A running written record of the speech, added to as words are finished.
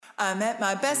I met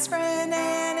my best friend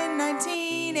Anne in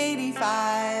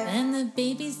 1985. And the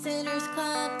Babysitters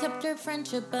Club kept our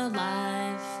friendship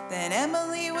alive. Then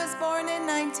Emily was born in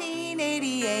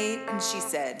 1988, and she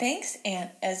said, "Thanks, Aunt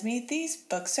Esme, these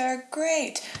books are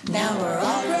great. Now we're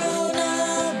all grown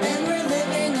up and we're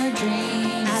living our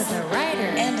dreams. As a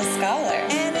writer And a scholar.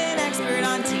 and an expert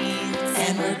on teens.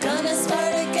 And we're gonna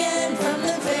start again from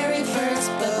the very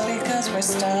first book. Because we're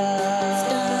stuck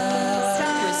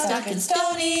in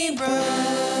Stony Brook.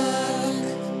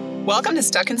 Welcome to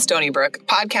Stuck in Stony Brook, a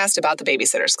podcast about the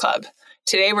Babysitters Club.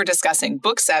 Today we're discussing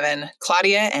Book 7,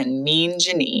 Claudia and Mean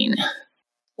Janine.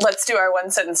 Let's do our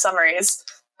one-sentence summaries.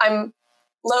 I'm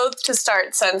loath to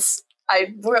start since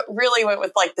I really went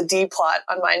with like the D plot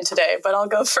on mine today, but I'll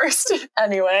go first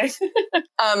anyway.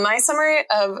 My summary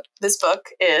of this book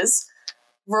is: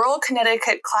 rural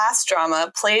Connecticut class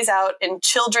drama plays out in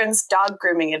children's dog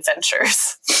grooming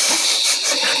adventures.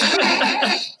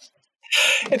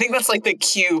 I think that's like the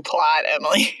Q plot,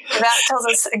 Emily. That tells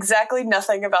us exactly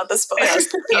nothing about this book.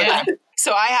 Yeah.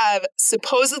 So I have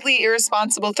supposedly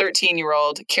irresponsible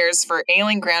 13-year-old cares for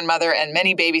ailing grandmother and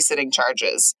many babysitting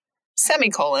charges,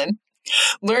 semicolon,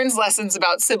 learns lessons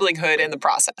about siblinghood in the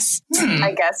process.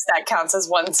 I guess that counts as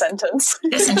one sentence.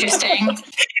 That's interesting.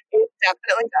 It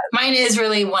definitely does. Mine is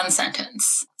really one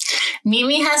sentence.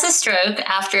 Mimi has a stroke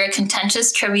after a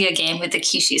contentious trivia game with the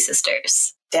Kishi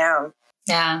sisters. Damn.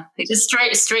 Yeah, they just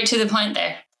straight to the point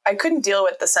there. I couldn't deal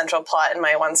with the central plot in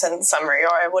my one-sentence summary,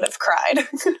 or I would have cried.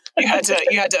 You had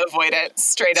to avoid it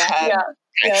straight ahead.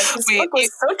 Yeah, this book was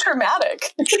so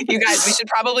traumatic. You guys, we should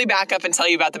probably back up and tell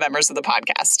you about the members of the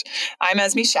podcast. I'm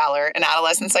Esme Schaller, an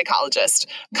adolescent psychologist.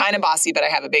 I'm kind of bossy, but I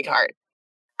have a big heart.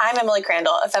 I'm Emily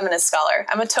Crandall, a feminist scholar.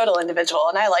 I'm a total individual,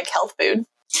 and I like health food.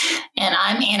 And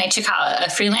I'm Annie Chikala, a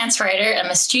freelance writer, a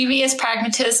mischievous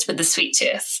pragmatist with a sweet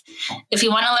tooth. If you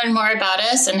want to learn more about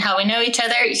us and how we know each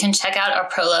other, you can check out our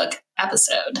prologue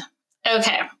episode.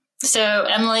 Okay, so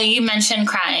Emily, you mentioned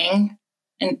crying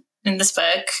in this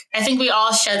book. I think we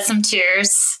all shed some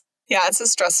tears. Yeah, it's a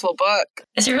stressful book.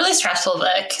 It's a really stressful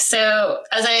book. So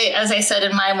as I said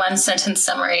in my one sentence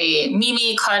summary,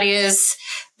 Mimi, Claudia's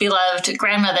beloved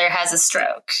grandmother, has a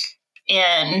stroke.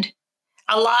 And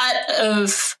a lot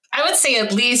of, I would say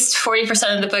at least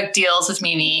 40% of the book deals with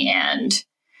Mimi and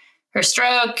her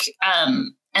stroke.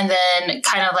 And then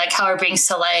kind of like how it brings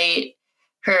to light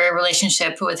her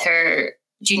relationship with her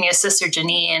genius sister,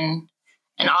 Janine.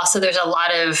 And also there's a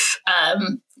lot of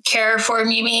care for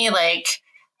Mimi, like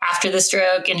after the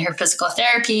stroke in her physical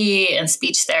therapy and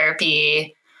speech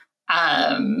therapy.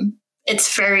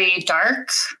 It's very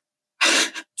dark.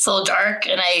 It's a little dark.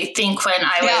 And I think when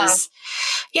I was,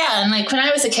 and like when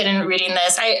I was a kid and reading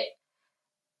this, I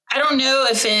don't know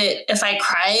if I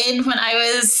cried when I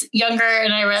was younger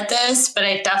and I read this, but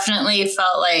I definitely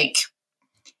felt like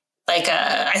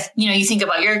you think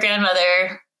about your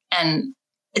grandmother and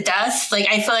death. Like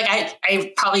I feel like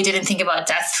I probably didn't think about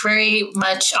death very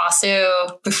much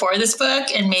also before this book,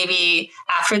 and maybe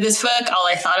after this book, all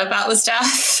I thought about was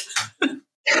death.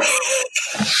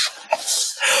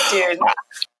 Dude,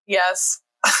 yes.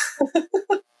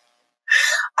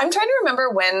 I'm trying to remember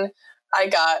when I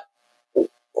got,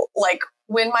 like,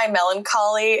 when my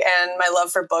melancholy and my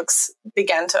love for books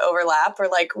began to overlap, or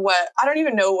like what, I don't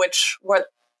even know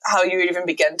how you would even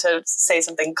begin to say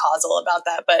something causal about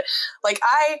that. But like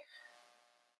I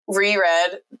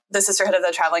reread The Sisterhood of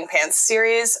the Traveling Pants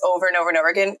series over and over and over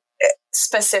again,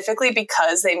 specifically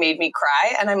because they made me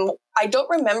cry. And I don't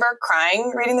remember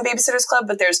crying reading The Babysitter's Club,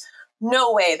 but there's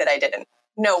no way that I didn't.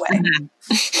 No way.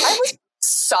 I was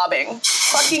fucking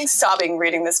sobbing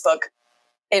reading this book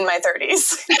in my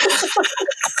 30s.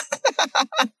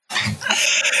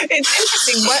 It's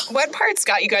interesting. What parts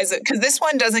got you guys? Because this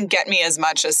one doesn't get me as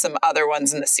much as some other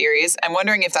ones in the series. I'm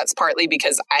wondering if that's partly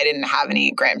because I didn't have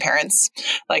any grandparents.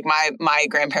 Like my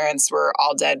grandparents were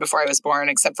all dead before I was born,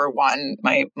 except for one.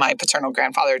 My paternal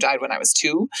grandfather died when I was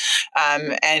 2.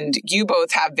 And you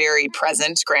both have very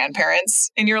present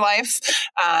grandparents in your life.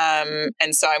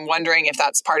 And so I'm wondering if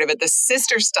that's part of it. The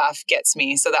sister stuff gets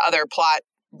me. So the other plot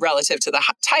relative to the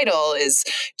title is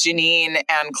Janine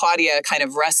and Claudia kind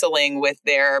of wrestling with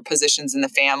their positions in the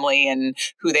family and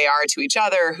who they are to each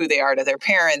other, who they are to their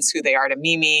parents, who they are to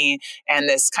Mimi, and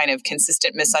this kind of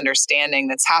consistent misunderstanding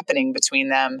that's happening between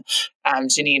them.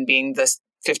 Janine being the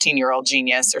 15-year-old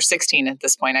genius, or 16 at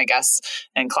this point, I guess,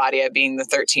 and Claudia being the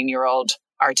 13-year-old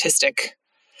artistic,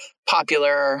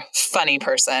 popular, funny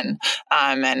person,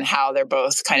 and how they're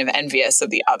both kind of envious of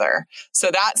the other. So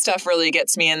that stuff really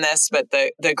gets me in this, but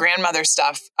the grandmother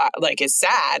stuff, is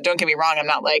sad. Don't get me wrong. I'm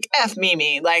not like, F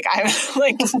Mimi. Like, I'm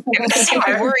like,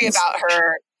 I worry about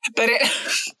her, but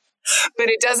But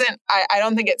it doesn't, I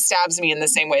don't think it stabs me in the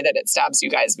same way that it stabs you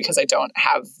guys, because I don't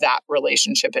have that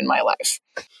relationship in my life.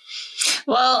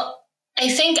 Well, I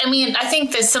think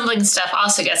the sibling stuff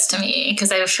also gets to me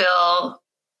because I feel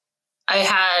I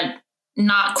had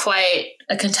not quite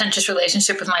a contentious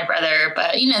relationship with my brother,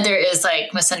 but, there is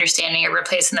like misunderstanding or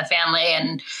place in the family,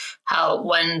 and how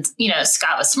when,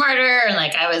 Scott was smarter and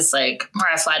like I was like more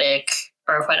athletic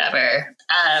or whatever.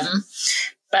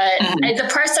 But the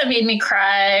parts that made me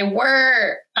cry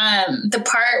were the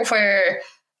part where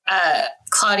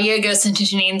Claudia goes into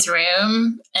Janine's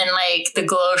room and like the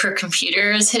glow of her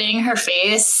computer is hitting her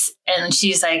face. And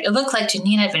she's like, it looked like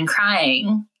Janine had been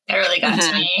crying. It really got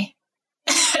to me.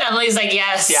 Emily's like,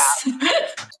 yes. Yeah.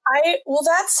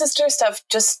 That sister stuff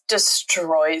just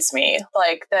destroys me.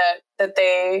 Like that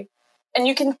they, and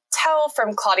you can tell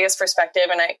from Claudia's perspective.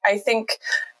 And I think,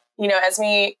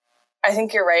 Esme, I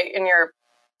think you're right in your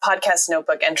podcast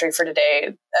notebook entry for today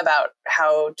about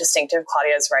how distinctive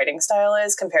Claudia's writing style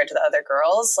is compared to the other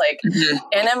girls. Like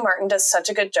Anna Martin does such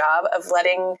a good job of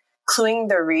cluing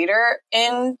the reader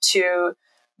into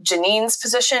Janine's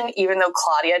position, even though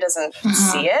Claudia doesn't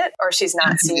see it, or she's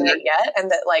not seeing it yet.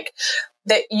 And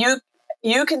that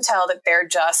you can tell that they're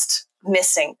just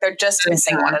missing. They're just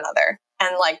missing one another.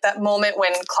 And like that moment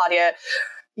when Claudia,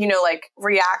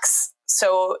 reacts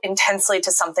so intensely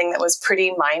to something that was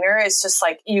pretty minor is just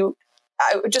like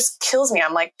it just kills me.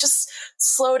 I'm like, just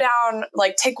slow down,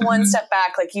 like take one step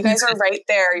back. Like you guys are right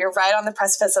there. You're right on the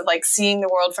precipice of like seeing the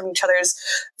world from each other's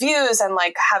views and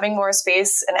like having more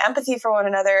space and empathy for one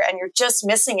another. And you're just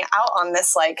missing out on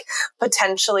this like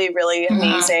potentially really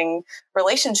amazing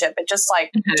relationship. It just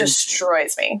like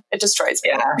destroys me. It destroys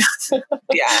me.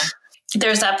 Yeah.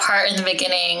 There's that part in the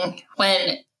beginning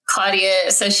when Claudia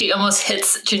says she almost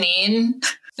hits Janine.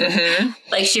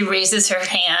 Like she raises her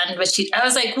hand, but I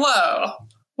was like, whoa,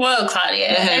 Claudia.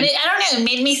 And I don't know, it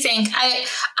made me think,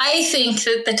 I think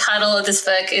that the title of this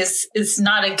book is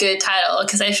not a good title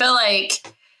because I feel like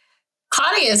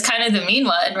Claudia is kind of the mean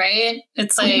one, right?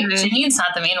 It's like Janine's not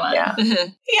the mean one. Yeah.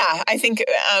 Yeah, I think,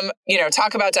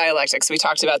 talk about dialectics. We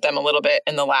talked about them a little bit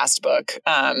in the last book.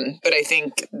 But I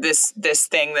think this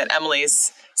thing that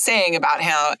Emily's saying about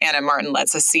how Anna Martin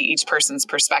lets us see each person's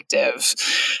perspective.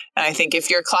 And I think if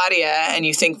you're Claudia and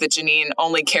you think that Janine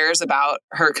only cares about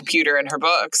her computer and her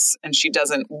books, and she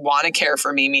doesn't want to care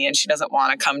for Mimi and she doesn't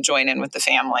want to come join in with the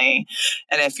family.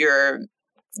 And if you're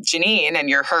Janine and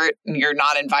you're hurt and you're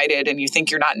not invited and you think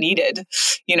you're not needed,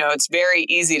 it's very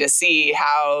easy to see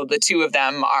how the two of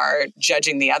them are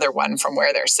judging the other one from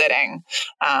where they're sitting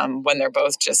when they're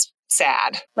both just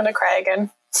sad. I'm going to cry again.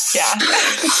 Yeah.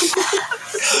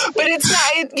 But it's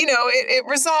not, it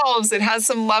resolves. It has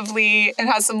some lovely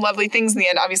things in the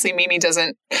end. Obviously, Mimi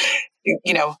doesn't,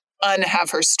 unhave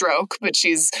her stroke, but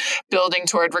she's building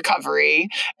toward recovery.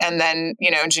 And then,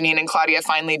 Janine and Claudia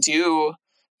finally do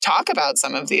talk about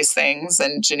some of these things,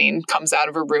 and Janine comes out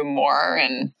of her room more,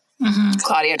 and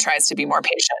Claudia tries to be more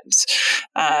patient.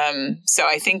 So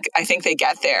I think they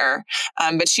get there.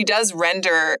 But she does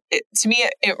render it to me.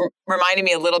 It reminded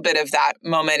me a little bit of that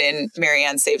moment in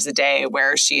Marianne Saves the Day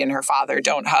where she and her father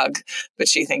don't hug, but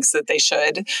she thinks that they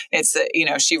should. It's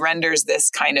she renders this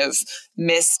kind of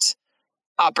missed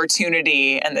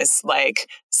opportunity and this like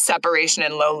separation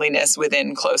and loneliness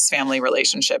within close family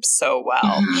relationships so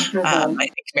well. I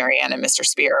think Marianne and Mr.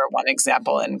 Spear are one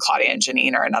example, and Claudia and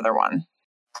Janine are another one.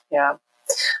 Yeah.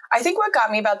 I think what got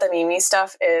me about the Mimi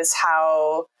stuff is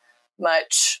how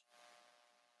much,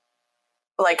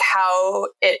 like how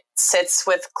it sits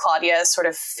with Claudia sort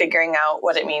of figuring out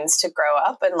what it means to grow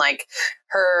up, and like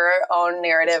her own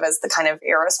narrative as the kind of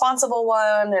irresponsible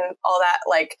one and all that.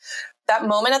 Like that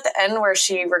moment at the end where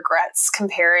she regrets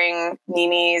comparing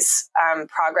Mimi's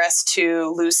progress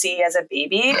to Lucy as a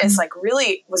baby is like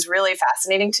was really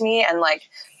fascinating to me, and like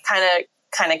kind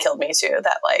of killed me too,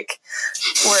 that like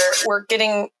we're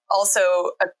getting also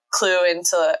a clue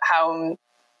into how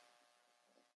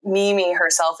Mimi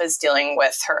herself is dealing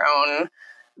with her own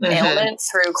ailment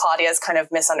through Claudia's kind of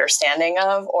misunderstanding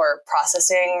of or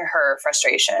processing her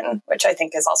frustration, which I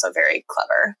think is also very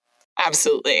clever.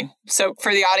 Absolutely. So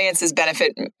for the audience's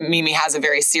benefit, Mimi has a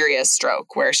very serious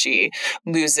stroke where she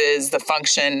loses the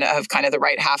function of kind of the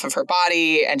right half of her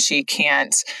body, and she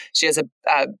has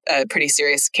a pretty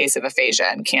serious case of aphasia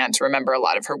and can't remember a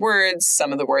lot of her words.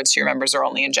 Some of the words she remembers are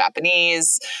only in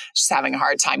Japanese. She's having a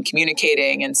hard time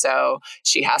communicating. And so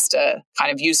she has to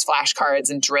kind of use flashcards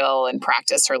and drill and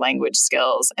practice her language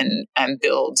skills and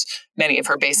build many of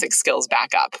her basic skills back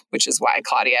up, which is why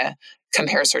Claudia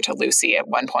compares her to Lucy at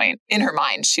one point. In her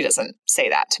mind, she doesn't say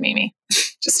that to Mimi,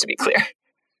 just to be clear.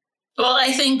 Well,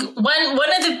 I think one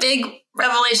of the big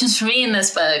revelations for me in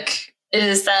this book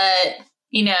is that,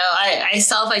 I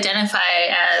self-identify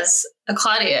as a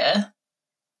Claudia,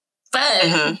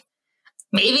 but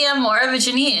maybe I'm more of a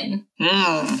Janine.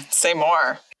 Say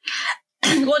more.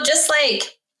 Well, just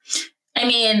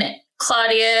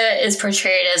Claudia is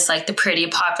portrayed as the pretty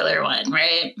popular one,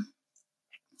 right?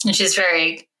 And she's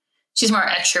more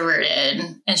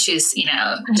extroverted, and she's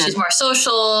more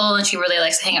social, and she really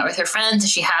likes to hang out with her friends, and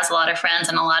she has a lot of friends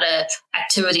and a lot of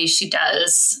activities she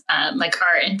does, like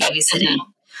art and babysitting.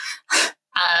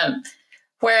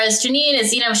 Whereas Janine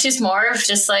is, she's more of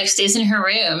just stays in her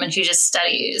room and she just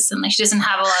studies, and she doesn't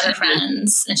have a lot of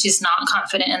friends, and she's not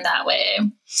confident in that way.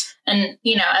 And,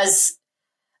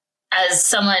 as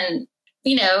someone,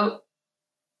 12,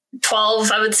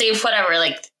 I would say, whatever,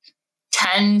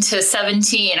 10 to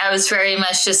 17, I was very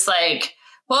much just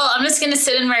well, I'm just going to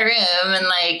sit in my room and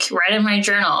write in my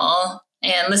journal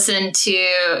and listen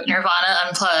to Nirvana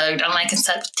Unplugged on my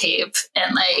cassette tape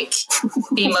and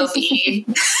be mopey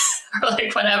or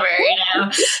whatever,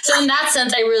 So in that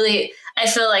sense, I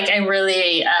feel I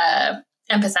really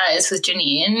empathize with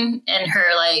Janine and her,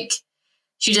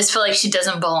 she just feels she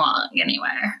doesn't belong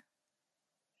anywhere.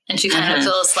 And she kind of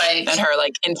feels and her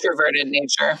introverted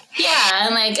nature. Yeah.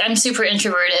 And I'm super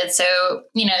introverted. So,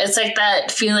 it's that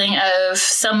feeling of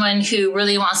someone who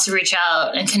really wants to reach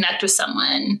out and connect with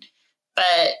someone,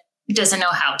 but doesn't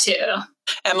know how to.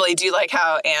 Emily, do you like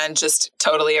how Anne just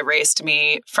totally erased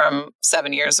me from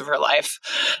 7 years of her life?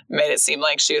 Made it seem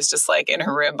like she was just in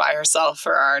her room by herself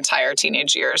for our entire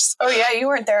teenage years. Oh yeah, you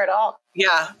weren't there at all.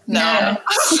 Yeah. No.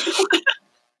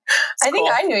 I think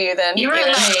I knew you then. You were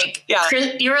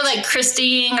you were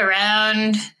Christying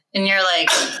around, and you're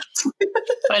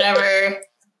whatever,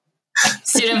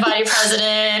 student body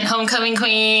president, homecoming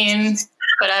queen,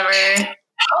 whatever.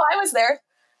 Oh, I was there.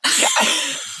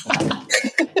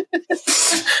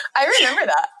 I remember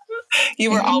that.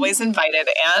 You were always invited,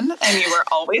 Anne, and you were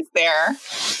always there.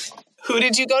 Who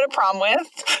did you go to prom with?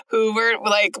 Who were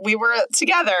we were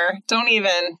together.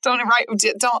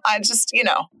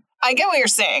 I get what you're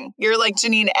saying. You're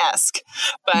Janine-esque.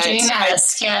 But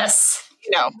Janine-esque, yes.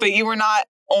 But you were not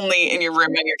only in your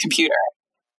room and your computer.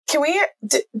 Can we,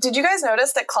 did you guys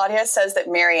notice that Claudia says that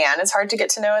Marianne is hard to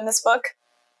get to know in this book?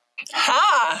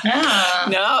 Ha!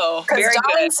 No. Because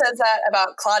Dawn says that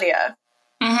about Claudia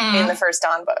in the first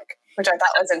Dawn book, which I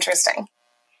thought was interesting.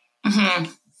 Yeah.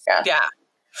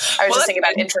 I was just thinking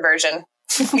about introversion.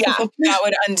 Yeah,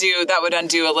 that would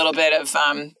undo a little bit of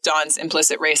Dawn's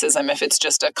implicit racism if it's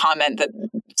just a comment that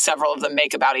several of them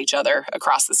make about each other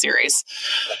across the series.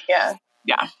 Yeah.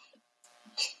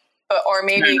 Or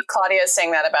maybe Claudia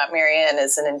saying that about Marianne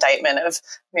is an indictment of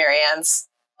Marianne's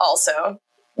also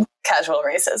casual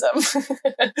racism.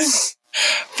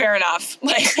 Fair enough.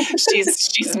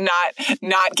 She's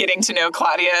not getting to know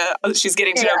Claudia. She's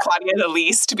getting to know Claudia the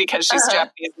least because she's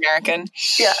Japanese American.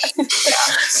 Yeah.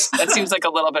 That seems like a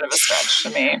little bit of a stretch to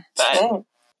me. But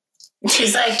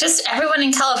she's just everyone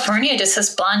in California just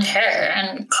has blonde hair,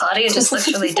 and Claudia just looks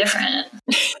really different.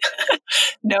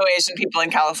 No Asian people in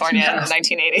California in the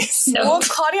 1980s. No. Well,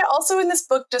 Claudia also in this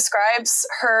book describes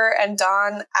her and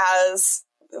Dawn as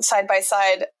side by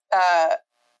side.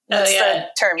 That's the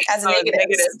term, as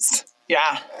negatives.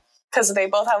 Yeah. Because they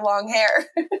both have long hair.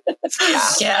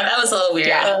 Yeah, that was a little weird.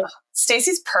 Yeah.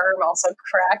 Stacey's perm also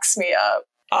cracks me up.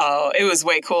 Oh, it was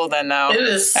way cool then, though.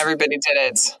 Everybody did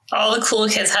it. All the cool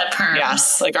kids had perms. Yeah,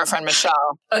 like our friend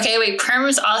Michelle. Okay, wait,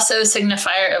 perms also a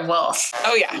signifier of wealth.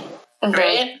 Oh, yeah.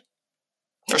 Right?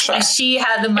 For sure. And she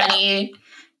had the money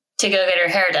to go get her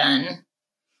hair done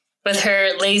with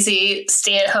her lazy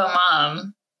stay-at-home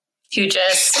mom who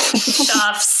just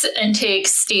shops and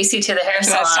takes Stacey to the hair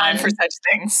salon. That's time for such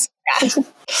things. Yeah.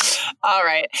 All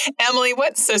right. Emily,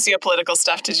 what sociopolitical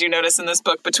stuff did you notice in this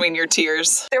book between your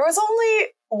tears? There was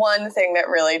only one thing that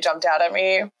really jumped out at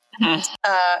me.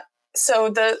 So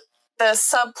the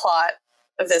subplot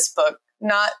of this book,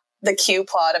 not the Q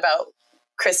plot about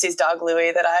Christy's dog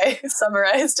Louie that I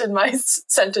summarized in my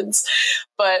sentence,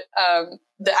 but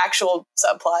the actual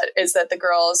subplot is that the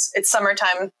girls, it's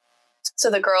summertime.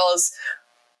 So the girls,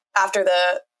 after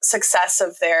the success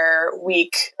of their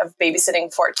week of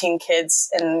babysitting 14 kids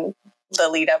in the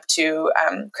lead up to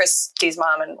Christy's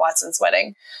mom and Watson's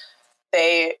wedding,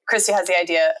 Christy has the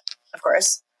idea, of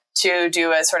course, to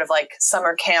do a sort of like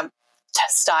summer camp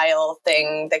style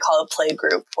thing. They call it a play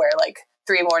group, where like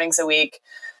 3 mornings a week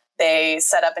they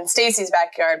set up in Stacey's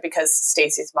backyard because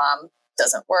Stacey's mom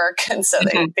doesn't work, and so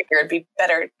they figure it'd be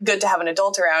good to have an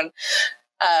adult around.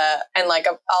 And like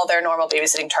all their normal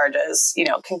babysitting charges,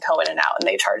 can go in and out, and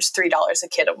they charge $3 a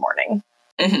kid a morning.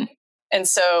 And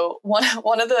so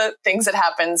one of the things that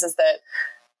happens is that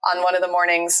on one of the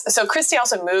mornings, so Christy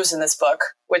also moves in this book,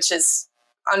 which is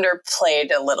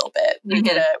underplayed a little bit. We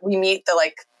get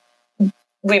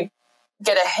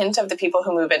a hint of the people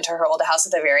who move into her old house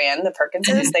at the very end, the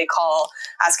Perkinses. They call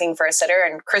asking for a sitter,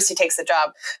 and Christy takes the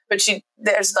job, but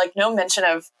there's like no mention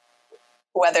of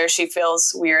whether she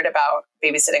feels weird about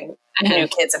babysitting new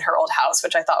kids in her old house,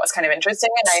 which I thought was kind of interesting.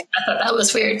 And I thought that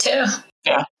was weird too.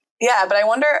 Yeah, but I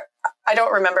wonder, I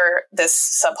don't remember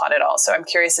this subplot at all, so I'm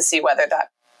curious to see whether that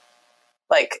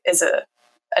like is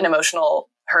an emotional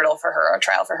hurdle for her or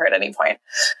trial for her at any point.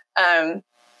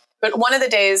 But one of the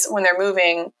days when they're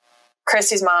moving,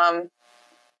 Christy's mom,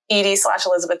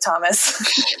 Edie/Elizabeth Thomas,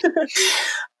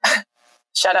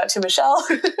 shout out to Michelle,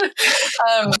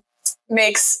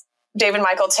 makes David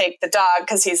Michael take the dog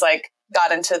because he's like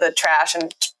got into the trash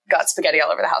and got spaghetti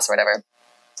all over the house or whatever.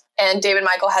 And David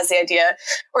Michael has the idea,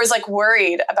 or is like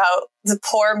worried about the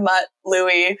poor mutt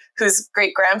Louis, whose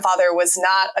great grandfather was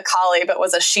not a collie, but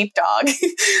was a sheepdog,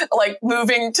 like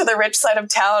moving to the rich side of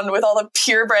town with all the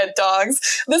purebred dogs.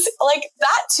 This, like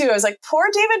that too. I was like, poor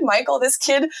David Michael, this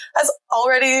kid has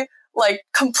already like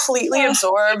completely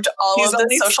absorbed all of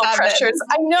the social pressures.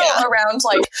 I know around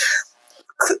like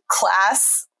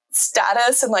class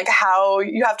status and like how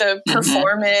you have to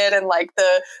perform it, and like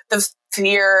the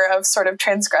fear of sort of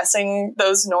transgressing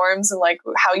those norms and like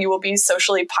how you will be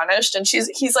socially punished. And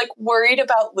he's like worried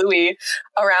about Louis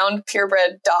around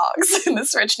purebred dogs in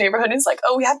this rich neighborhood. He's like,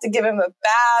 oh, we have to give him a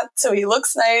bath so he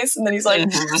looks nice. And then he's like,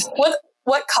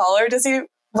 what collar does he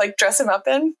like dress him up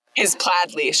in? His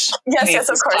plaid leash. Yes,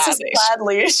 of course, his plaid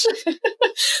leash.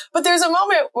 But there's a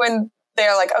moment when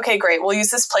they're like, okay, great, we'll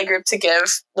use this playgroup to give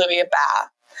Louis a bath.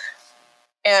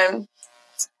 And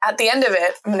at the end of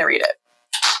it, I'm going to read it.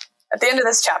 At the end of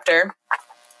this chapter,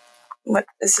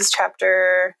 this is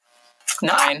chapter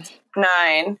 9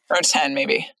 or 10,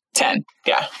 maybe 10.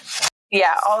 Yeah.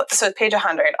 So page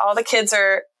 100. All the kids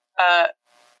are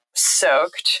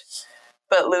soaked,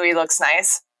 but Louis looks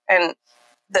nice. And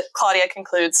Claudia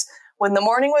concludes, when the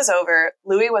morning was over,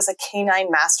 Louis was a canine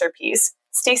masterpiece.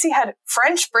 Stacy had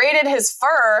French braided his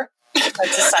fur.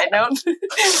 That's a side note.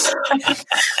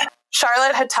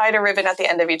 Charlotte had tied a ribbon at the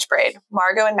end of each braid.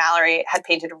 Margot and Mallory had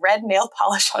painted red nail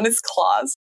polish on his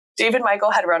claws. David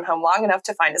Michael had run home long enough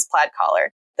to find his plaid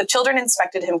collar. The children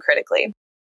inspected him critically.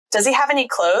 Does he have any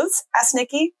clothes? Asked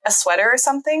Nikki. A sweater or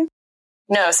something?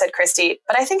 No, said Christy,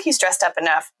 but I think he's dressed up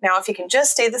enough. Now, if he can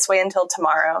just stay this way until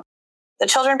tomorrow. The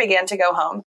children began to go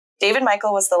home. David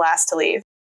Michael was the last to leave.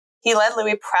 He led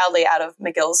Louis proudly out of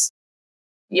McGill's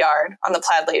yard on the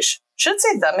plaid leash. Should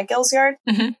say the McGill's yard.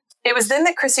 It was then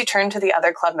that Christy turned to the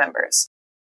other club members.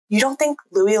 You don't think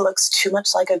Louis looks too much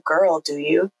like a girl, do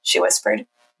you? She whispered.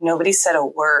 Nobody said a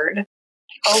word.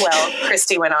 Oh, well,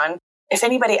 Christy went on. If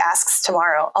anybody asks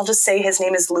tomorrow, I'll just say his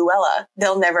name is Luella.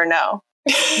 They'll never know.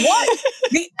 What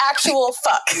the actual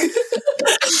fuck?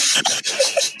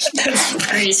 That's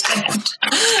very strange.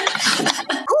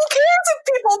 Who cares if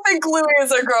people think Louis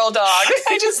is a girl dog?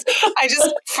 I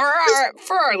just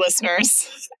for our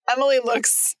listeners, Emily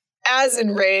looks as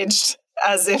enraged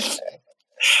as if,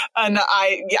 and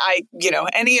I,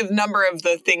 any of number of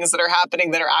the things that are happening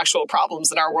that are actual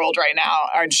problems in our world right now,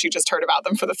 and she just heard about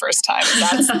them for the first time.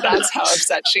 That's how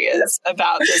upset she is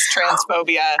about this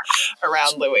transphobia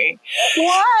around Louis.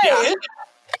 Why?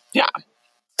 Yeah.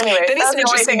 Anyway, that that's is the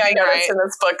only thing I noticed right? in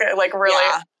this book. Like,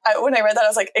 really, when I read that, I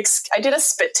was like, I did a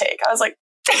spit take. I was like,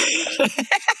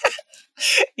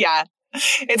 yeah.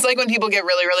 It's like when people get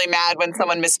really, really mad when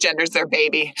someone misgenders their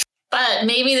baby. But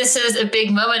maybe this is a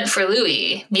big moment for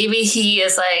Louis. Maybe he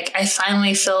is like, I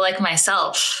finally feel like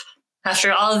myself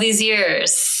after all of these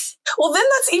years. Well, then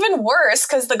that's even worse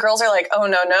because the girls are like, oh,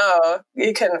 no,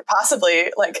 we can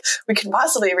possibly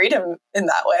read him in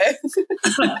that way.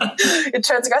 It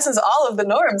transgresses all of the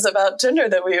norms about gender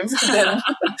that we've been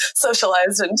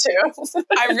socialized into.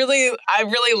 I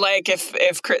really like if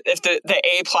the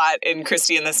A plot in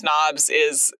Christy and the Snobs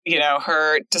is,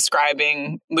 her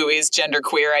describing Louis'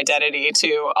 genderqueer identity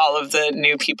to all of the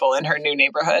new people in her new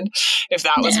neighborhood, if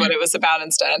that was what it was about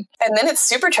instead. And then it's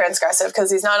super transgressive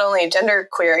because he's not only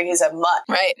genderqueer, he's a mutt.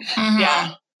 Right. Mm-hmm.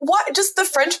 Yeah. What? Just the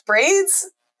French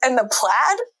braids and the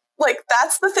plaid? Like,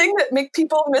 that's the thing that make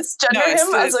people misgender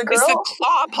him as a girl? It's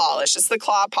the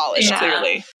claw polish.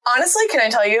 Clearly. Honestly, can I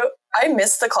tell you, I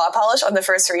missed the claw polish on the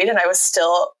first read, and I was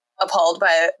still appalled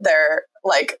by their,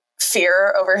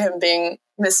 fear over him being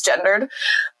misgendered.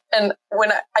 And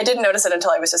when I didn't notice it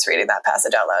until I was just reading that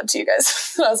passage out loud to you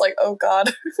guys. I was like, oh,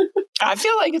 God. I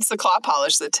feel like it's the claw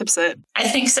polish that tips it. I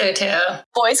think so, too.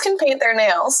 Boys can paint their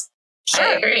nails. Sure.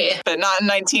 I agree. But not in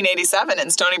 1987 in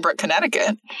Stony Brook,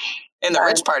 Connecticut, in the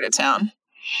rich part of town.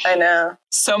 I know.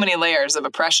 So many layers of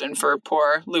oppression for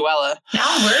poor Luella. Now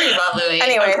I'm worried about Louis.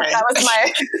 Anyway, Okay. that was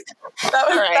my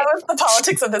right. that was the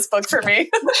politics of this book for me.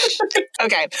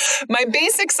 Okay. My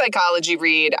basic psychology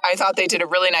read, I thought they did a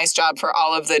really nice job for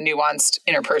all of the nuanced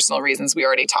interpersonal reasons we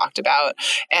already talked about.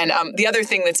 And the other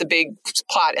thing that's a big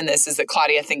plot in this is that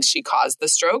Claudia thinks she caused the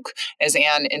stroke. As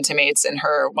Anne intimates in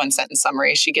her one-sentence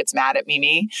summary, she gets mad at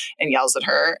Mimi and yells at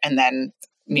her, and then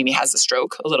Mimi has a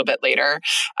stroke a little bit later,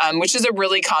 which is a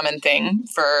really common thing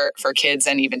for kids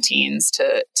and even teens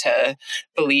to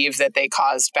believe that they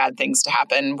caused bad things to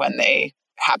happen when they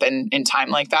happen in time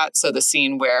like that. So the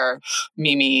scene where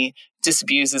Mimi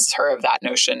disabuses her of that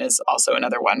notion is also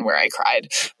another one where I cried.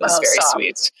 It was very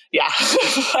sweet. Yeah.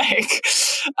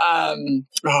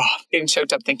 Getting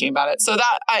choked up thinking about it. So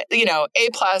that,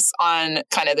 A+ on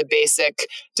kind of the basic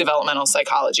developmental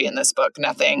psychology in this book.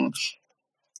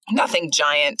 Nothing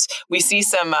giant. We see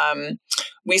some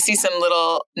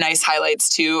little nice highlights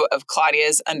too of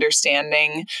Claudia's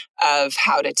understanding of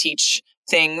how to teach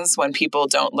things when people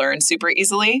don't learn super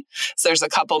easily. So there's a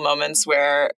couple moments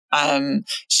where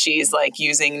she's like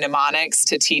using mnemonics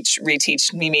to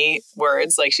reteach Mimi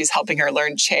words. Like she's helping her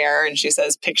learn chair, and she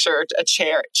says, "Picture a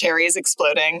chair, cherries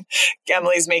exploding."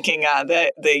 Emily's making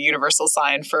the universal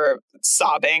sign for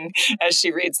sobbing as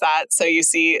she reads that. So you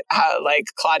see how like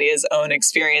Claudia's own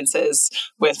experiences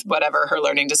with whatever her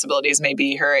learning disabilities may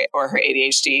be, her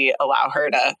ADHD, allow her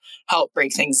to help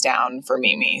break things down for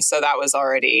Mimi. So that was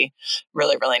already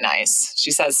really, really nice.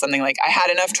 She says something like, "I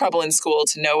had enough trouble in school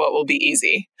to know what will be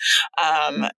easy."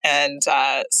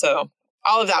 So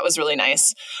all of that was really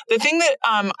nice. The thing that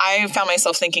I found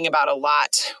myself thinking about a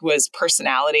lot was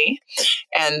personality,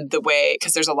 and the way,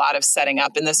 because there's a lot of setting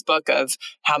up in this book of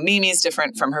how Mimi's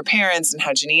different from her parents and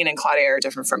how Janine and Claudia are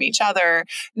different from each other.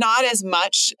 Not as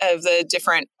much of the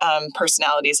different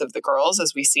personalities of the girls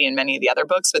as we see in many of the other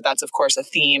books, but that's of course a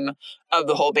theme of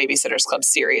the whole Babysitters Club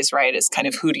series, right? Is kind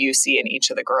of who do you see in each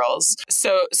of the girls?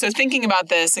 So thinking about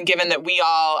this, and given that we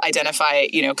all identify,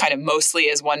 kind of mostly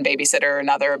as one babysitter or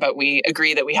another, but we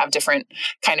agree that we have different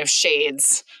kind of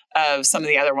shades of some of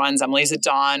the other ones. Emily's a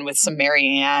Dawn with some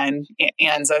Mary Ann,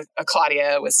 Anne's a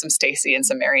Claudia with some Stacy and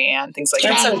some Mary Ann, things like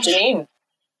that. And some Janine.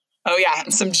 Oh yeah,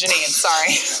 and some Janine,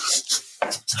 sorry.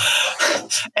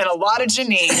 And a lot of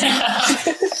Janine.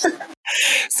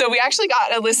 So we actually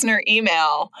got a listener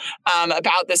email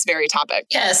about this very topic.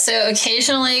 Yeah, so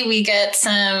occasionally we get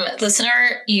some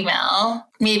listener email.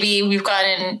 Maybe we've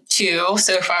gotten 2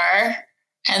 so far,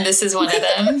 and this is one of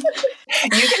them.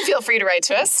 You can feel free to write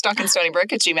to us,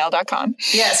 stuckinstonybrook@gmail.com.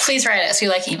 Yes, please write us. We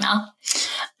like email.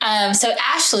 So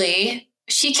Ashley,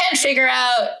 she can't figure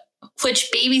out which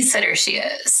babysitter she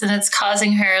is, and it's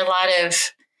causing her a lot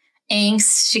of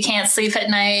angst. She can't sleep at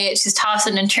night. She's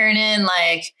tossing and turning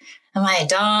like, am I a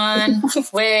Dawn?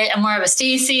 Wait, I'm more of a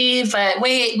Stacy, but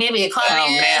wait, maybe a Claudia. Oh,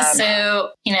 man.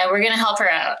 So, we're going to help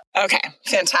her out. Okay,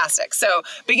 fantastic. So,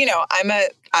 but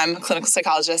I'm a clinical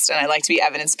psychologist and I like to be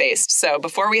evidence-based. So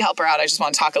before we help her out, I just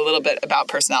want to talk a little bit about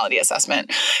personality assessment,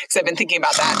 because I've been thinking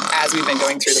about that as we've been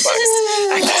going through the books.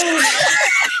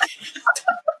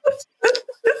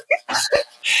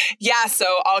 Yeah, so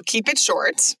I'll keep it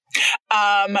short.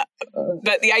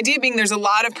 But the idea being there's a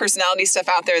lot of personality stuff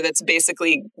out there that's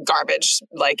basically garbage,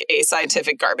 like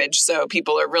ascientific garbage. So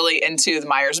people are really into the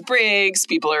Myers-Briggs.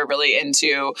 People are really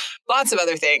into lots of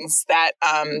other things that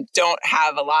don't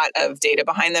have a lot of data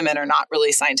behind them and are not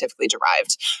really scientifically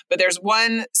derived. But there's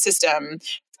one system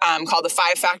called the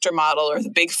 5-factor model, or the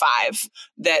Big Five,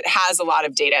 that has a lot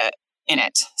of data in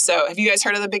it. So have you guys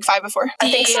heard of the Big Five before?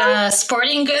 I think so.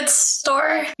 Sporting goods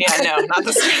store? Yeah, no, not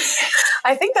the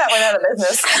I think that went out of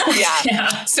business.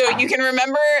 Yeah. So you can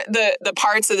remember the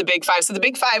parts of the Big Five. So the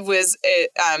Big Five was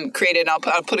created, and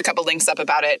I'll put a couple links up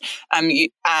about it,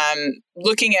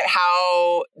 looking at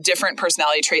how different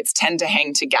personality traits tend to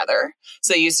hang together.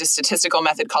 So they used a statistical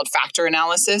method called factor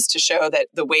analysis to show that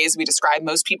the ways we describe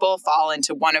most people fall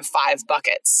into one of 5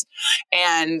 buckets.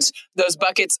 And those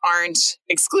buckets aren't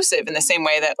exclusive in the same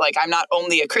way that, like, I'm not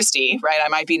only a Christy, right? I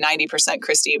might be 90%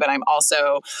 Christy, but I'm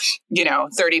also,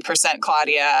 30%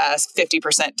 Claudia,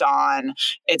 50% Dawn,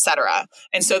 etc.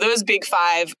 And so those Big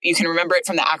Five, you can remember it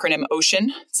from the acronym OCEAN.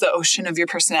 It's the ocean of your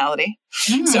personality.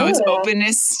 So it's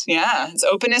openness. Yeah. It's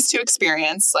openness to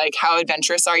experience. Like, how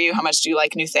adventurous are you? How much do you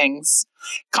like new things?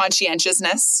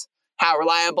 Conscientiousness. How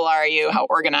reliable are you? How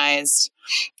organized?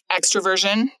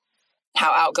 Extroversion.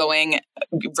 How outgoing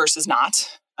versus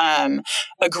not.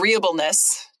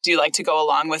 Agreeableness. Do you like to go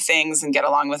along with things and get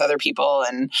along with other people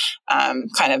and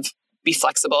kind of be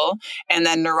flexible, and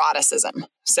then neuroticism.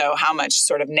 So how much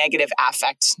sort of negative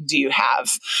affect do you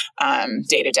have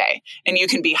day to day? And you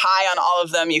can be high on all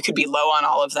of them, you could be low on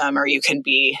all of them, or you can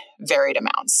be varied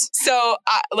amounts. So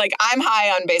I'm high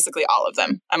on basically all of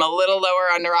them. I'm a little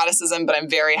lower on neuroticism, but I'm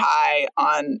very high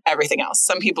on everything else.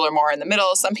 Some people are more in the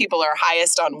middle. Some people are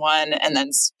highest on one and then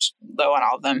low on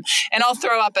all of them. And I'll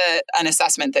throw up an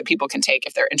assessment that people can take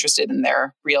if they're interested in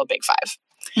their real Big Five.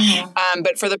 Mm-hmm.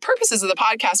 But for the purposes of the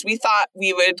podcast, we thought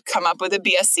we would come up with a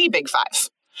BSC Big Five.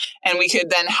 And we could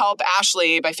then help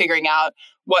Ashley by figuring out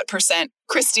what percent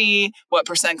Christy, what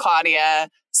percent Claudia,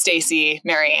 Stacy,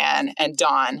 Marianne, and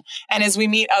Dawn. And as we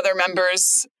meet other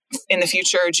members in the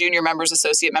future, junior members,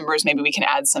 associate members, maybe we can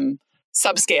add some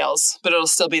subscales, but it'll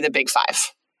still be the Big Five.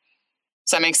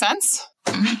 Does that make sense?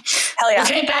 Hell yeah.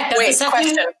 Okay, back up Wait, a second.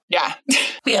 question. Yeah.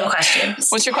 We have questions.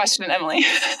 What's your question, Emily?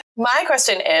 My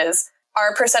question is,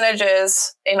 our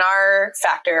percentages in our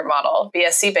factor model,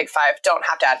 BSC Big Five, don't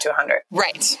have to add to 100.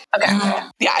 Right. Okay.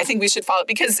 Yeah, I think we should follow,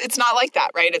 because it's not like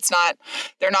that, right?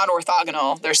 They're not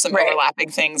orthogonal. There's some overlapping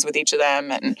things with each of them,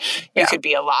 and you could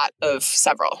be a lot of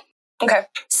several. Okay.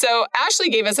 So Ashley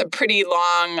gave us a pretty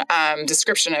long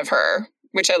description of her,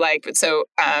 which I like. But so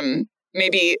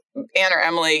maybe Anne or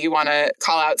Emily, you want to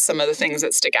call out some of the things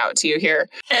that stick out to you here.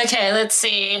 Okay, let's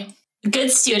see.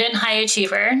 Good student, high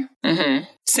achiever. Mm-hmm.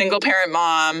 Single parent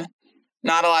mom,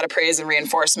 not a lot of praise and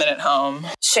reinforcement at home.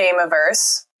 Shame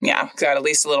averse. Yeah, got at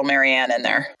least a little Marianne in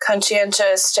there.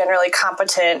 Conscientious, generally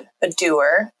competent, a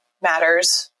doer.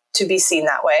 Matters to be seen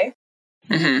that way.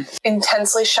 Mm-hmm.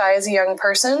 Intensely shy as a young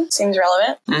person. Seems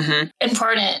relevant. Mm-hmm.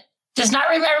 Important. Does not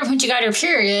remember when you got your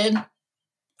period.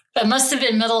 That must have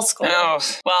been middle school. Oh,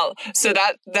 well, so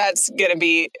that's going to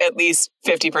be at least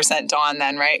 50% Dawn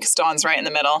then, right? Because Dawn's right in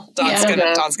the middle. Dawn's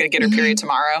gonna get her period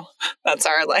tomorrow. That's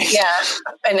our Yeah,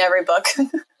 in every book.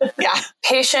 Yeah.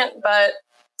 Patient, but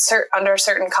under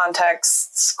certain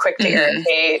contexts, quick to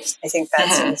irritate. I think that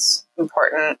seems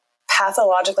important.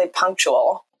 Pathologically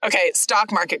punctual. Okay,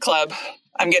 stock market club.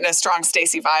 I'm getting a strong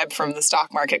Stacy vibe from the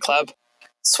stock market club.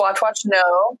 Swatch watch,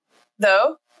 no.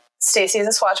 Though Stacy is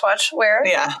a Swatch watch wearer.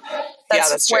 Yeah.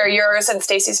 That's true. Where yours and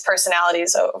Stacy's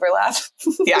personalities overlap.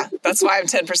 Yeah, that's why I'm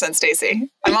 10%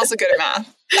 Stacy. I'm also good at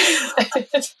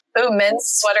math. Ooh, men's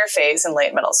sweater phase in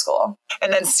late middle school.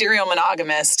 And then serial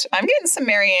monogamist. I'm getting some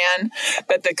Marianne,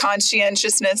 but the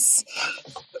conscientiousness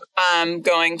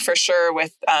going for sure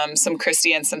with some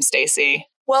Christy and some Stacy.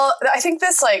 Well, I think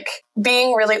this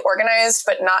being really organized,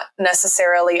 but not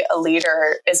necessarily a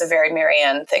leader is a very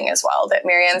Marianne thing as well. That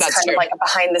Marianne's kind of like a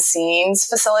behind the scenes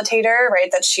facilitator, right?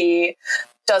 That she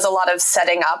does a lot of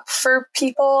setting up for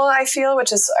people, I feel,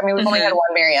 which is, I mean, we've only had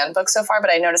one Marianne book so far,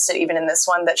 but I noticed it even in this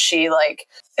one that she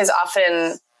is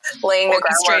often laying the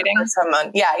groundwork for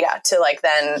someone. Yeah. To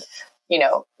then,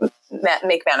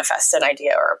 make manifest an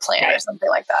idea or a plan or something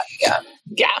like that. Yeah.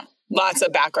 Yeah. Lots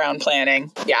of background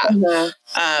planning. Yeah.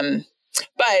 Mm-hmm.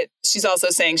 But she's also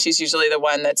saying she's usually the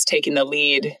one that's taking the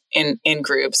lead in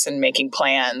groups and making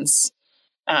plans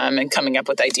and coming up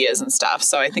with ideas and stuff.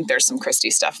 So I think there's some Christy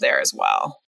stuff there as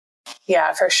well.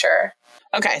 Yeah, for sure.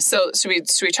 Okay. So should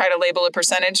we try to label a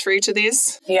percentage for each of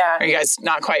these? Yeah. Are you guys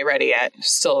not quite ready yet?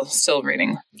 Still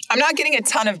reading. I'm not getting a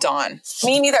ton of Dawn.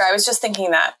 Me neither. I was just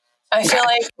thinking that. I feel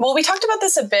we talked about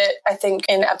this a bit, I think,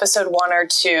 in episode 1 or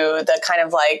 2, the kind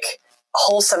of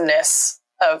wholesomeness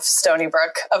of Stony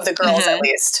Brook, of the girls at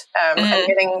least.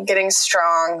 And getting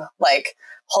strong,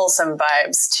 wholesome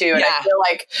vibes too. And I feel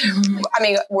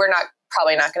we're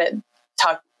probably not going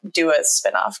to do a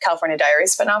spinoff, California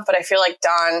Diaries spinoff, but I feel like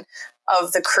Dawn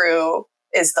of the crew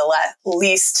is the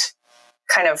least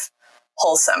kind of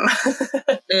wholesome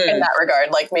in that regard.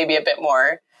 Maybe a bit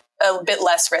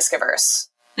less risk averse.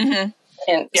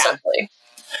 Socially.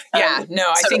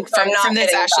 I think from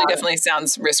this, Ashley definitely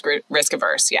sounds risk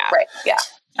averse. Yeah. Right. Yeah.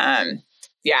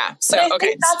 Yeah. So, I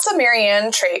think that's a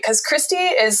Marianne trait, because Christy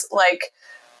is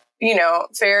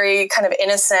very kind of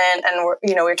innocent, and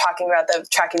we're talking about the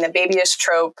tracking the babyish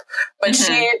trope,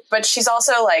 but she's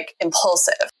also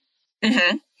impulsive.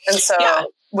 Mm-hmm. And so,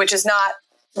 which is not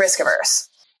risk averse.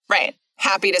 Right.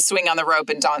 Happy to swing on the rope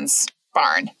in Dawn's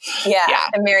barn. Yeah.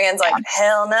 And Marianne's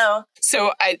hell no.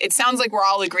 So it sounds like we're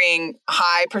all agreeing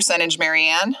high percentage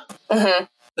Marianne. Mm-hmm.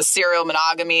 The serial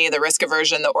monogamy, the risk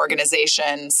aversion, the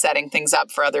organization, setting things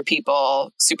up for other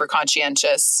people, super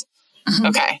conscientious. Mm-hmm.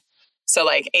 Okay. So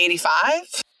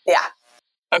 85? Yeah.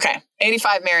 Okay.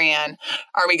 85 Marianne.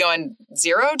 Are we going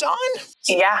 0 Dawn?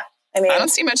 Yeah. I don't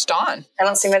see much Dawn.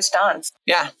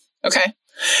 Yeah. Okay.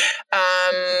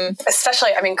 Especially,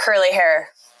 curly hair.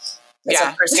 It's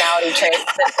a personality trait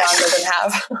that Dawn doesn't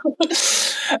have.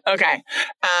 Okay.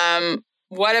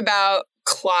 What about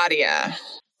Claudia?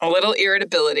 A little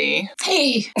irritability.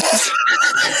 Hey.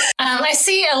 I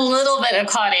see a little bit of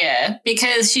Claudia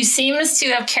because she seems to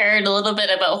have cared a little bit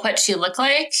about what she looked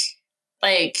like.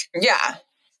 Like, yeah.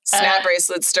 Snap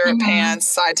bracelets, stirrup pants,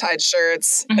 side-tied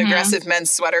shirts, aggressive men's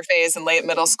sweater phase in late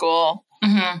middle school.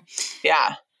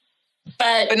 Yeah.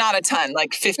 But not a ton,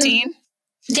 like 15?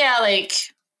 Yeah, like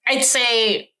I'd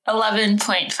say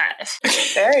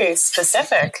 11.5. Very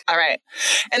specific. All right.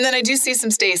 And then I do see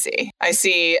some Stacy. I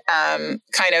see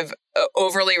kind of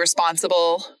overly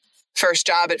responsible, first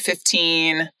job at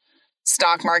 15,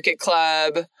 stock market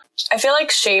club. I feel like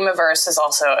shame averse is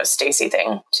also a Stacy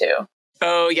thing too.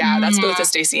 Oh, yeah. That's both a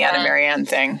Stacy and a Marianne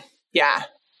thing. Yeah.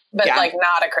 But like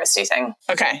not a Christy thing.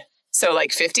 Okay. So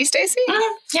like 50 Stacy?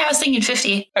 Yeah, I was thinking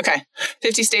 50. Okay.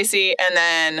 50 Stacy and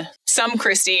then some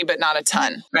Christy, but not a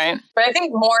ton, right? But I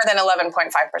think more than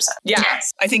 11.5%. Yeah.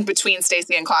 Yes. I think between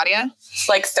Stacy and Claudia.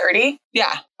 Like 30.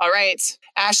 Yeah. All right.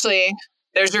 Ashley,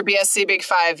 there's your BSC Big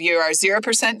Five. You are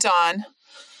 0% Dawn,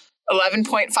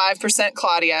 11.5%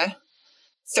 Claudia,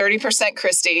 30%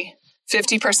 Christy,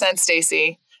 50%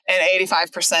 Stacy, and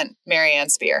 85% Marianne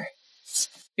Spear.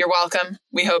 You're welcome.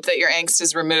 We hope that your angst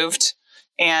is removed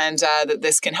and that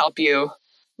this can help you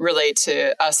relate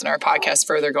to us and our podcast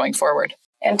further going forward.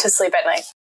 And to sleep at night.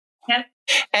 Yep.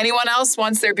 Anyone else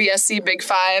wants their BSC Big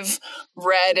Five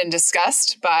read and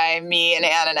discussed by me and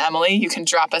Anne and Emily, you can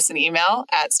drop us an email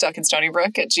at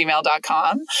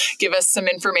stuckinstonybrook@gmail.com. Give us some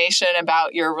information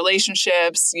about your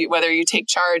relationships, whether you take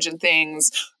charge in things,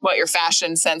 what your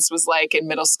fashion sense was like in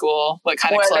middle school, what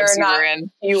kind of clubs you were in.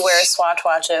 You wear Swatch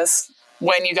watches.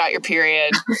 When you got your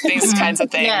period, these kinds of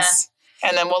things. Yeah.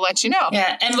 And then we'll let you know.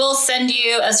 Yeah, and we'll send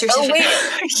you a certificate.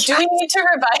 Oh, wait. Do we need to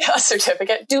revise a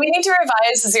certificate? Do we need to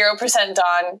revise 0%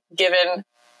 Dawn given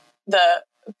the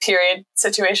period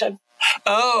situation?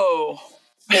 Oh.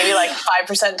 Maybe like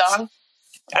 5% Dawn?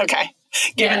 Okay.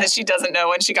 Given that she doesn't know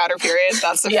when she got her period,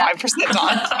 that's the 5%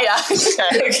 Dawn. Yeah.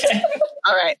 Okay.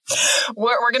 All right.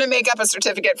 We're going to make up a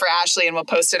certificate for Ashley and we'll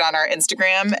post it on our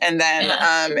Instagram. And then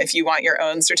if you want your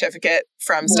own certificate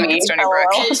from Stuck in Stony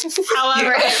Brook.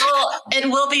 However, it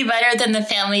will be better than the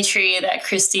family tree that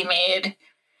Christy made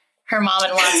her mom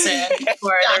and Watson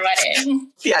for their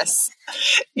wedding. Yes.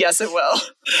 Yes, it will.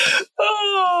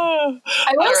 Oh.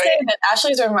 I will say that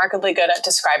Ashley's remarkably good at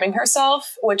describing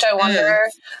herself, which I wonder,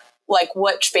 like,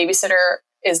 which babysitter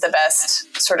is the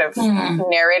best sort of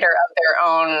narrator of their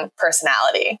own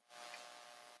personality.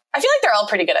 I feel like they're all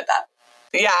pretty good at that.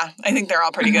 Yeah, I think they're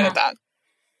all pretty good at that.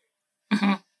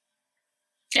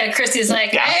 Yeah, Christy's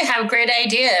like, I have great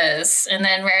ideas. And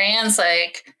then Marianne's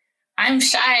like, I'm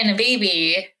shy and a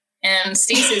baby. And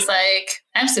Stacey's like,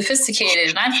 I'm sophisticated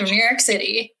and I'm from New York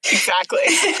City. Exactly.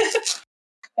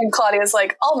 And Claudia's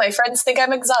like, all my friends think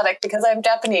I'm exotic because I'm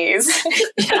Japanese.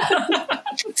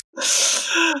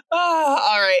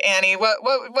 All right, Annie,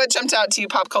 what jumped out to you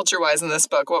pop culture-wise in this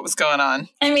book? What was going on?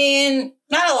 I mean,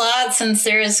 not a lot since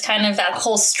there's kind of that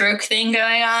whole stroke thing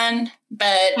going on.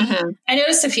 But I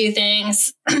noticed a few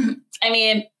things. I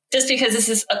mean, just because this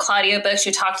is a Claudia book,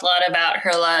 she talked a lot about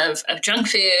her love of junk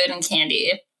food and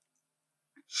candy.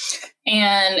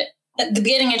 And at the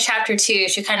beginning of chapter 2,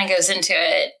 she kind of goes into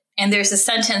it. And there's a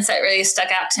sentence that really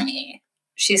stuck out to me.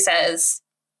 She says,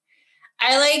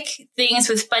 I like things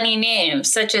with funny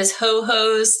names, such as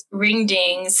ho-hos,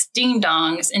 ring-dings,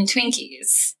 ding-dongs, and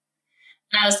Twinkies.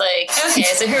 And I was like, okay,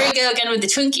 so here we go again with the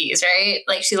Twinkies, right?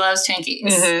 Like, she loves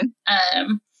Twinkies.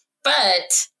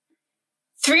 But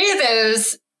 3 of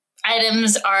those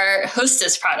items are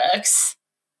Hostess products.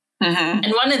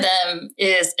 And one of them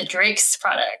is a Drake's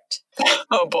product.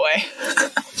 Oh, boy.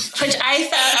 Which I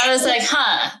thought, I was like,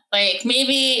 like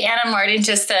maybe Anna Martin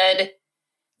just said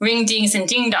ring-dings and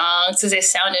ding-dongs because they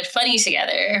sounded funny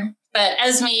together. But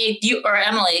Esme, you or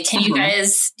Emily, do you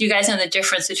guys know the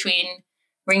difference between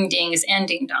ring-dings and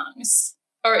ding-dongs?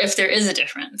 Or if there is a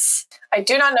difference? I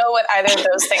do not know what either of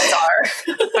those things are.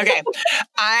 Okay.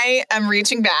 I am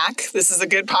reaching back. This is a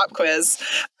good pop quiz.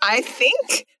 I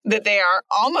think that they are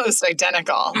almost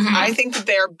identical. I think that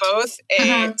they are both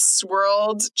a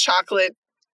swirled chocolate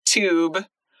tube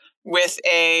with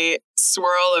a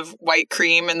swirl of white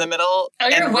cream in the middle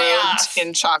and robed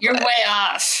in chocolate. You're way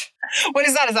off. What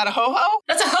is that? Is that a ho-ho?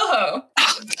 That's a ho-ho.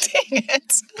 Oh, dang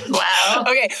it. Wow.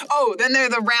 Okay. Oh, then they're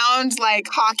the round, like,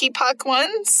 hockey puck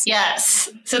ones? Yes.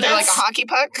 So they're like a hockey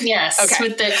puck? Yes, okay.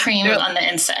 with the cream on the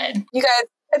inside. You guys,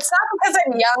 it's not because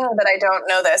I'm young that I don't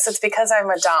know this. It's because I'm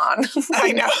a Dawn.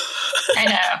 I know. I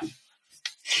know.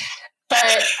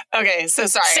 But okay, so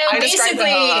sorry. So I described the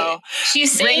ho-ho.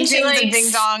 She's saying ring-dings and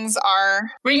ding-dongs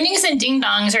are... Ring-dings and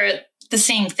ding-dongs are the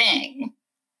same thing,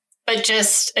 but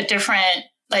just a different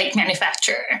like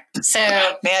manufacturer. So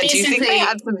Man, do you think they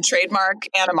had some trademark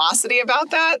animosity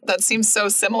about that? That seems so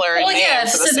similar in name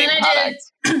for the same product.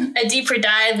 Did a deeper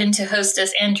dive into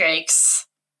Hostess and Drake's.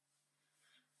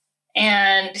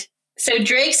 And so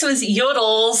Drake's was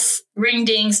Yodels, Ring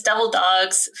Dings, Double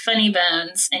Dogs, Funny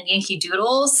Bones, and Yankee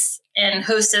Doodles. And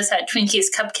Hostess had Twinkies,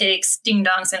 Cupcakes, Ding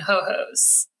Dongs, and Ho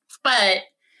Hos. But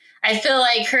I feel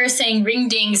like her saying Ring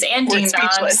Dings and Ding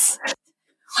Dongs.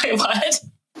 Wait, what?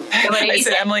 I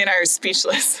said Emily and I are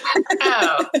speechless.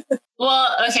 Oh,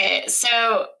 well, okay.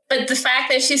 So, but the fact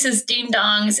that she says Ding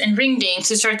Dongs and Ring Dings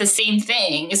to start the same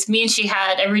things means she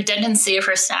had a redundancy of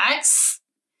her snacks.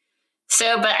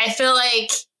 So, but I feel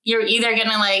like you're either going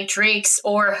to like Drake's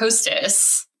or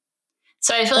Hostess.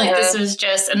 So I feel like this was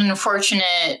just an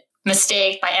unfortunate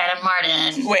mistake by Anna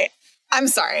Martin. Wait, I'm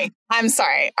sorry.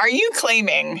 Are you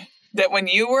claiming that when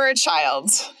you were a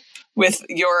child with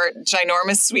your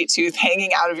ginormous sweet tooth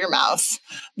hanging out of your mouth,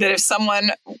 that if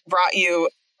someone brought you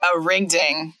a ring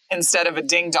ding instead of a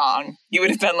ding dong, you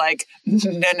would have been like,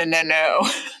 no.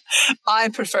 I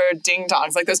prefer ding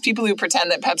dongs. Like those people who pretend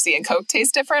that Pepsi and Coke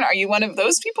taste different. Are you one of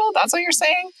those people? That's what you're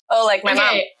saying? Oh, like my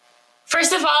mom.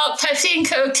 First of all, Pepsi and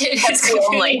Coke taste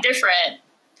completely different.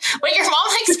 Wait, your mom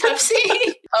likes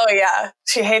Pepsi? Oh, yeah.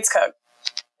 She hates Coke.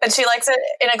 And she likes it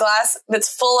in a glass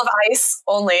that's full of ice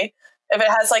only. If it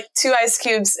has like 2 ice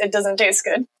cubes, it doesn't taste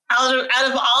good. Out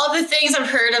of all the things I've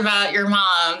heard about your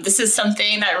mom, this is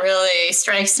something that really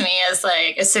strikes me as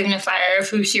like a signifier of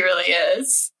who she really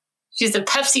is. She's a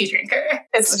Pepsi drinker.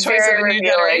 It's the choice of a new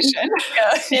generation.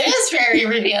 Yeah. It is very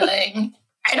revealing.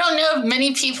 I don't know of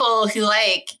many people who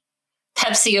like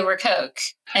Pepsi over Coke.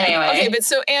 Anyway. Okay, but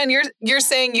so Anne, you're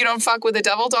saying you don't fuck with a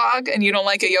Devil Dog and you don't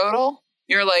like a Yodel?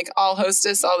 You're like all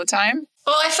Hostess all the time?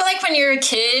 Well, I feel like when you're a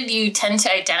kid, you tend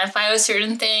to identify with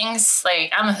certain things.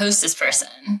 Like, I'm a Hostess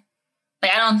person.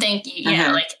 Like, I don't think, you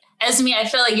know, like, as me, I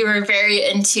feel like you were very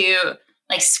into,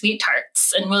 like, sweet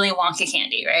tarts and Willy Wonka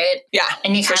candy, right? Yeah,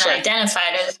 and you kind of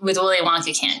identified with Willy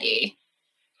Wonka candy.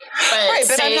 But right,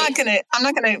 but I'm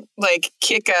not gonna, like,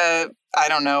 kick a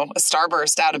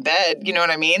Starburst out of bed. You know what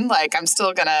I mean? Like, I'm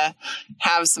still gonna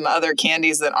have some other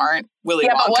candies that aren't Willy Wonka.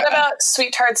 Yeah, but what about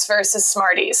sweet tarts versus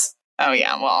Smarties? Oh,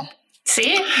 yeah, well.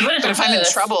 See? But if I'm in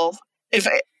trouble, if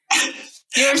I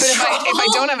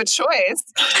don't have a choice.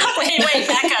 Wait,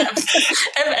 back up.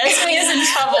 If Esme is in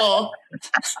trouble,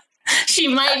 she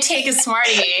might take a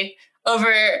Smartie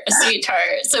over a sweet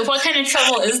tart. So what kind of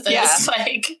trouble is this? Yeah.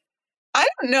 Like, I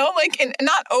don't know, like,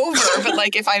 not over, but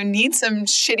like if I need some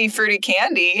shitty fruity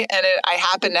candy and I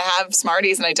happen to have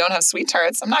Smarties and I don't have sweet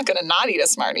tarts, I'm not going to not eat a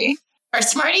Smartie. Are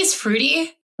Smarties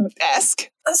fruity? Esque.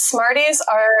 Smarties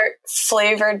are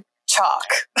flavored chalk.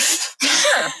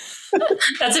 Sure.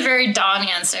 That's a very Dawn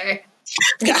answer.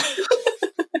 Yeah.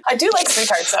 I do like sweet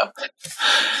tarts, though.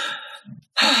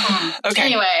 Okay.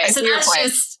 Anyway, so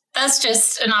point. that's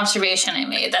just an observation I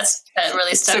made. That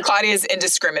really stuck. So Claudia's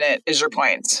indiscriminate is your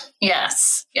point.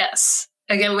 Yes.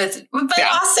 Again, also or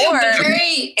the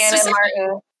very Anna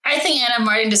Martin. I think Anna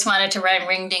Martin just wanted to rhyme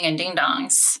ring ding and ding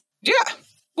dongs. Yeah.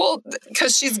 Well,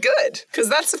 because she's good. Because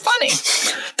that's funny.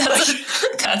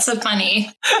 That's a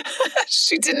funny.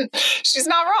 She's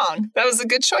not wrong. That was a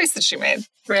good choice that she made.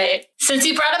 Right. Since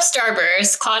you brought up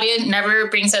Starburst, Claudia never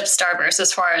brings up Starburst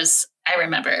as far as I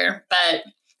remember, but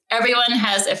everyone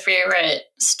has a favorite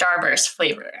Starburst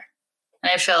flavor.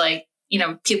 And I feel like,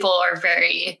 people are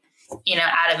very,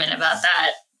 adamant about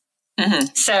that. Mm-hmm.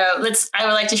 So I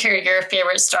would like to hear your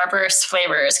favorite Starburst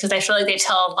flavors, because I feel like they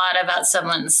tell a lot about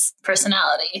someone's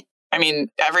personality. I mean,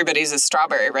 everybody's a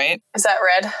strawberry, right? Is that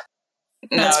red?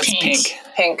 No, That's it's pink.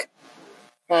 Pink.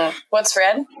 What's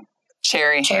red?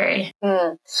 Cherry.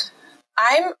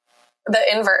 I'm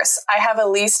the inverse. I have a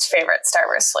least favorite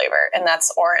Starburst flavor, and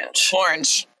that's orange.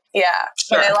 Orange. Yeah,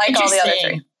 Sure. but I like all the other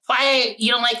 3. Why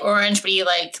you don't like orange, but you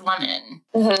like lemon?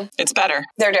 Mm-hmm. It's better.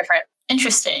 They're different.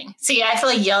 Interesting. See, I feel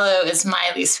like yellow is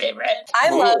my least favorite. I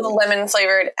love lemon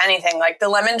flavored anything. Like the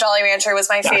lemon Jolly Rancher was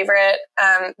my favorite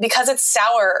because it's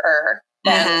sourer,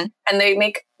 and they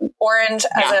make orange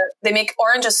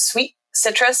a sweet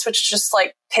citrus, which just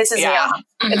like pisses me off.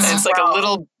 It's like a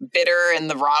little bitter in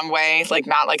the wrong way, like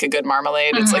not like a good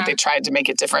marmalade. It's like they tried to make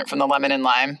it different from the lemon and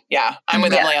lime. Yeah, I'm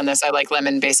with Emily on this. I like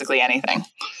lemon basically anything.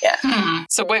 Yeah.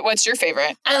 So wait, what's your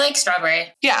favorite? I like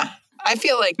strawberry. Yeah. I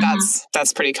feel like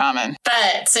that's pretty common.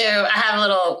 But so I have a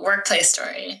little workplace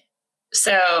story.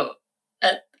 So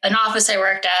at an office I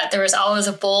worked at, there was always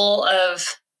a bowl of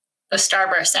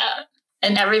Starburst out.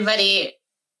 And everybody,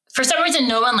 for some reason,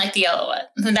 no one liked the yellow one.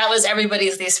 And that was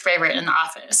everybody's least favorite in the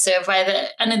office. So by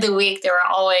the end of the week, there were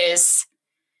always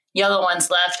yellow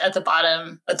ones left at the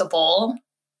bottom of the bowl.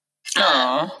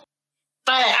 Oh.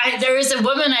 But there was a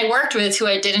woman I worked with who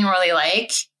I didn't really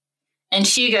like, and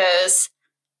she goes,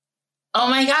 "Oh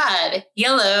my God,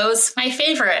 yellow's my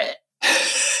favorite."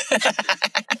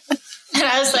 And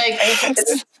I was like,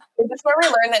 Is this where we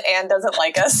learn that Anne doesn't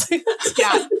like us?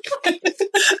 Yeah.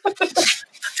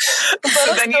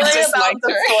 So then you just about liked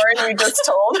the her. story we just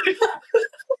told.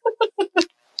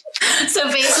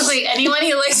 so basically, anyone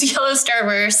who likes yellow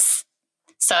Starburst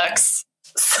sucks.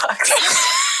 Sucks.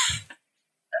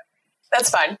 That's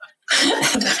fine.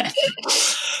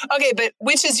 Okay, but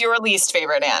which is your least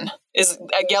favorite, Anne? Is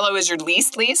yellow is your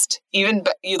least? Even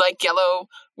you like yellow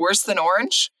worse than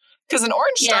orange? Because an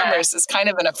orange Starburst is kind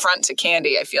of an affront to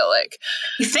candy, I feel like.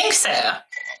 You think so?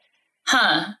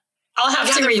 Huh. I'll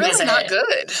have to they're revisit really not it.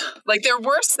 good. Like they're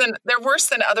worse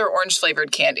than other orange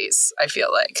flavored candies, I feel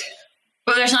like.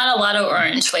 Well, there's not a lot of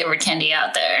orange flavored candy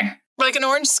out there. Like an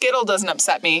orange Skittle doesn't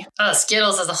upset me. Oh,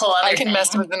 Skittles is a whole other I can thing.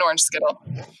 mess with an orange Skittle.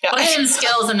 Yeah. We'll get into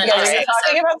Skittles in the Yeah, next we've been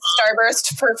talking about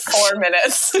Starburst for 4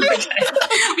 minutes.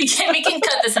 we can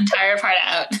cut this entire part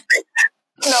out.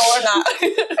 No, we're not.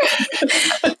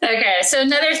 Okay, so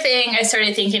another thing I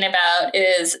started thinking about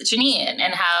is Janine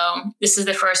and how this is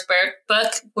the first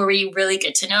book where we really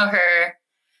get to know her.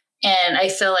 And I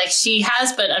feel like she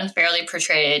has been unfairly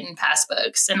portrayed in past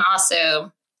books. And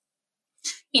also,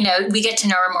 you know, we get to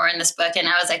know her more in this book. And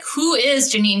I was like, who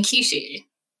is Janine Kishi?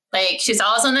 Like, she's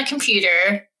always on the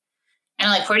computer. And I'm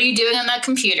like, what are you doing on that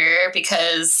computer?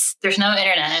 Because there's no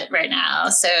internet right now.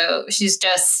 So she's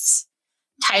just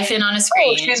typing on a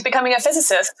screen. Oh, she's becoming a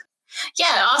physicist.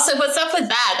 Yeah, also, what's up with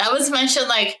that? That was mentioned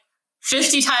like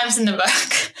 50 times in the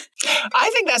book.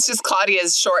 I think that's just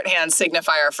Claudia's shorthand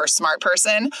signifier for smart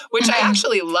person, which I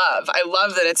actually love. I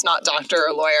love that it's not doctor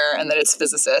or lawyer and that it's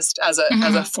physicist. As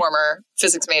a former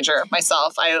physics major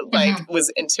myself, I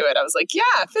was into it. I was like,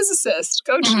 yeah, physicist,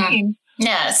 go Janine.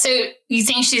 Yeah, so you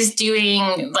think she's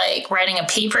doing like writing a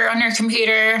paper on her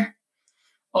computer?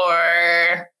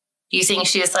 Or do you think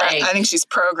she's like... I think she's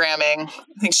programming.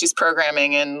 I think she's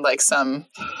programming in like some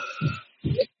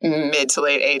mid to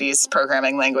late 80s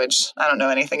programming language. I don't know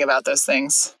anything about those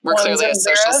things. We're clearly a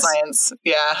social science.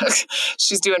 Yeah,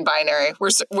 she's doing binary.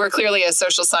 We're clearly a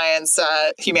social science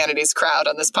humanities crowd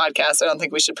on this podcast. I don't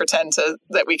think we should pretend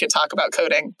that we can talk about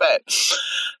coding, but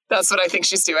that's what I think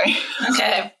she's doing.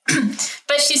 Okay.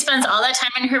 But she spends all that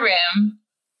time in her room.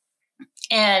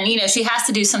 And, you know, she has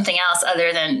to do something else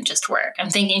other than just work. I'm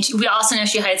thinking, we also know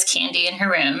she hides candy in her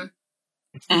room.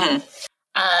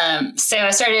 So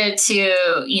I started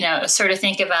to, you know, sort of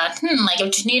think about, like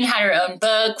if Janine had her own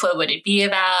book, what would it be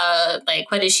about?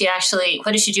 Like, what does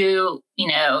she do? You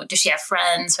know, does she have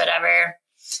friends, whatever?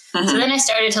 So then I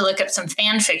started to look up some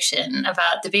fan fiction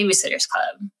about the Babysitters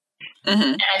Club.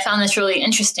 And I found this really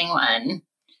interesting one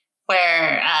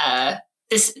where, I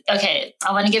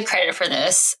want to give credit for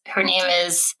this. Her name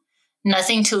is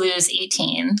Nothing to Lose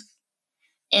 18.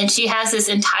 And she has this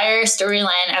entire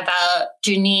storyline about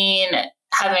Janine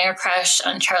having a crush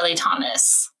on Charlie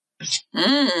Thomas. Which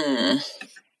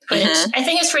I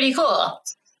think is pretty cool.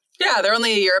 Yeah, they're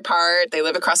only a year apart. They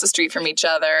live across the street from each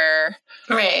other.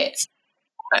 Right.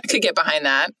 I could get behind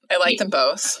that. I like them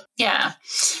both. Yeah.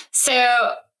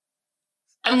 So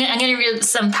I'm going to read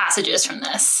some passages from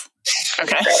this.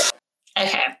 Okay.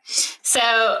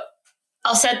 So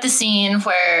I'll set the scene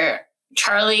where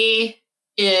Charlie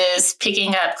is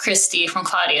picking up Christy from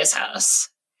Claudia's house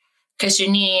because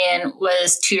Janine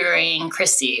was tutoring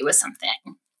Christy with something,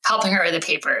 helping her with a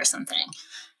paper or something.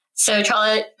 So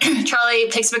Charlie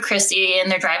picks up Christy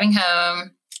and they're driving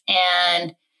home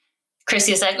and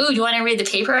Christy is like, "Ooh, do you want to read the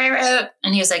paper I wrote?"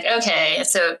 And he was like, "Okay."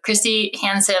 So Christy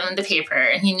hands him the paper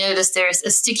and he noticed there's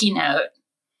a sticky note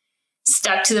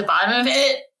stuck to the bottom of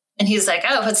it. And he's like,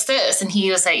 "Oh, what's this?" And he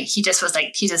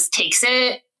just takes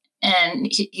it and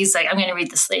he's like, "I'm going to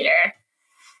read this later."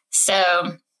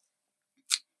 So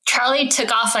Charlie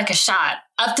took off like a shot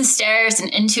up the stairs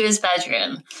and into his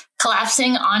bedroom.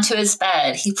 Collapsing onto his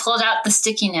bed, he pulled out the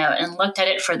sticky note and looked at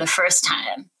it for the first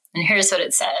time. And here's what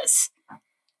it says.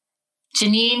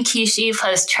 Janine Kishi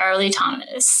plus Charlie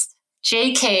Thomas.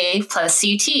 JK plus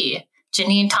CT.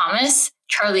 Janine Thomas?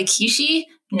 Charlie Kishi?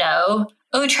 No.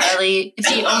 Oh, Charlie, if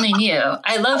you only knew.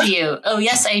 I love you. Oh,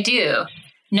 yes, I do.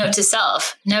 Note to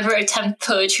self. Never attempt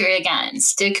poetry again.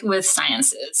 Stick with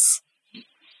sciences.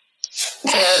 So,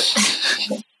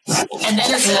 and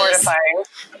then it's mortifying.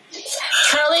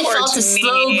 Charlie Poor felt a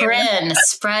slow Janine. grin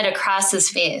spread across his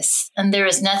face, and there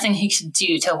was nothing he could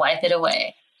do to wipe it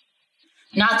away.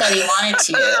 Not that he wanted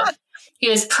to. He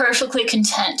was perfectly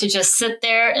content to just sit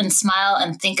there and smile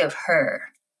and think of her.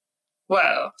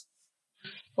 Whoa.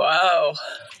 Wow.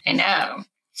 I know.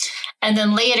 And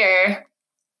then later,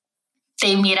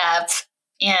 they meet up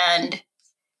and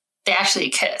they actually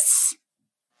kiss.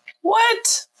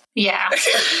 What? Yeah.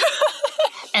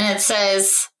 And it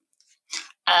says,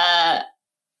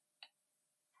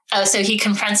 so he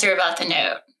confronts her about the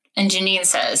note. And Janine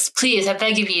says, please, I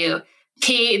beg of you,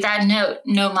 pay that note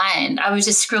no mind. I was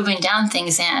just scribbling down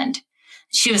things and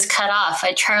she was cut off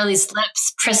by Charlie's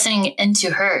lips pressing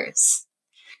into hers.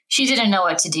 She didn't know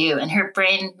what to do, and her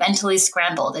brain mentally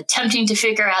scrambled, attempting to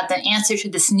figure out the answer to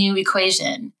this new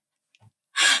equation.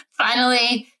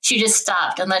 Finally, she just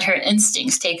stopped and let her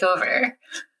instincts take over.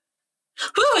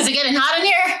 Whew, is it getting hot in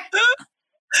here?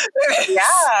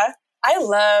 Yeah. I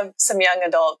love some young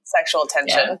adult sexual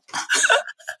tension.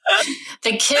 Yeah.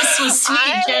 The kiss was sweet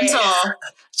and gentle.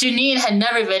 Janine had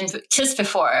never been kissed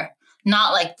before.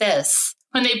 Not like this.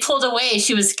 When they pulled away,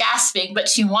 she was gasping, but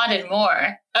she wanted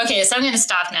more. Okay, so I'm going to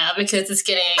stop now because it's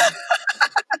getting...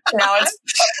 Now it's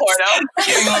a porno. It's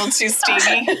getting a little too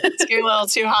steamy. It's getting a little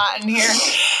too hot in here.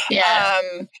 Yeah.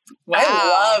 Wow.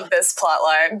 I love this plot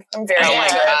line. I'm very Oh my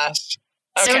excited. gosh.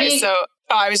 Okay,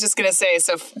 I was just going to say,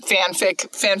 so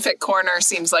fanfic corner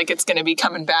seems like it's going to be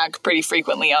coming back pretty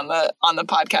frequently on the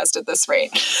podcast at this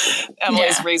rate.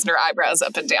 Emily's raising her eyebrows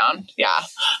up and down. Yeah.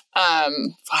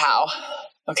 Wow.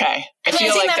 Okay. I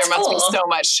feel like there must be so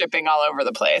much shipping all over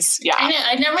the place. Yeah.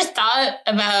 I never thought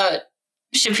about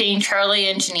shipping Charlie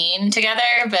and Janine together,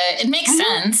 but it makes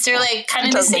sense. They're like kind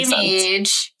of the same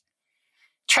age.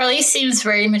 Charlie seems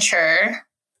very mature.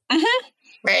 Mm-hmm.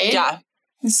 Right? Yeah.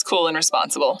 He's cool and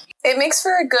responsible. It makes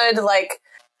for a good, like,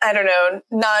 I don't know,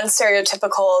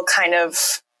 non-stereotypical kind of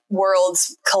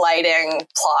worlds colliding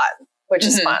plot, which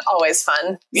is fun, always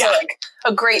fun. Yeah. So, like,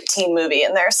 a great teen movie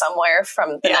in there somewhere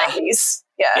from the 90s.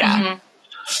 Yeah. Yeah.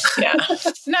 Yeah.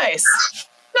 Nice.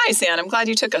 Nice, Anne. I'm glad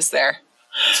you took us there.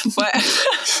 What?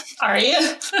 Are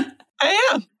you?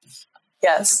 I am.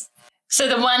 Yes. So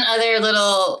the one other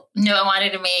little note I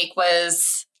wanted to make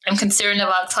was I'm concerned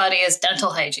about Claudia's dental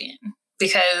hygiene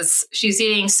because she's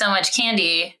eating so much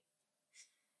candy,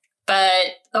 but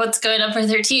what's going up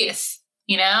with her teeth?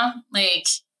 You know, like,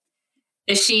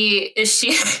 is she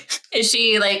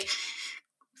like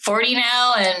 40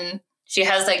 now and she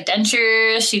has like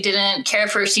dentures? She didn't care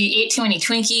for, she ate too many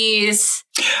Twinkies.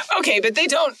 Okay, but they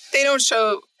don't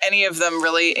show any of them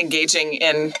really engaging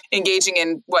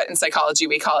in what in psychology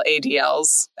we call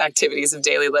ADLs, activities of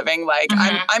daily living. Like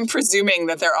I'm presuming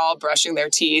that they're all brushing their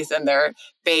teeth and they're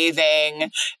bathing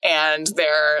and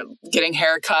they're getting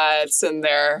haircuts and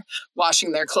they're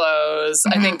washing their clothes.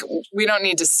 I think we don't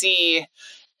need to see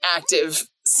active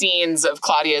scenes of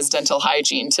Claudia's dental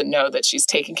hygiene to know that she's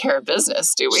taking care of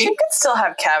business, do we? She could still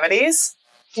have cavities,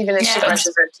 even if she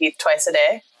brushes her teeth twice a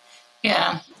day.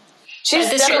 Yeah. She's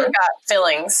definitely got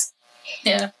fillings.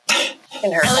 Yeah.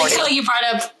 In her I like 40s. how you brought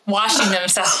up washing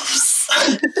themselves.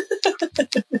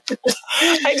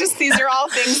 These are all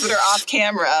things that are off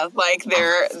camera, like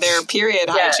their period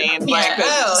hygiene. Yeah.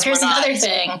 Like, here's another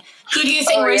thing. Who do you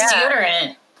think wears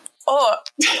deodorant? Oh,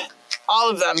 all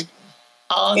of them.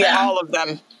 All of them? All of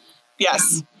them.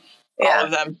 Yes. All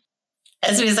of them.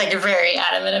 Esme's like very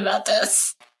adamant about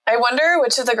this. I wonder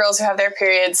which of the girls who have their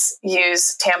periods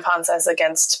use tampons as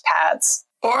against pads.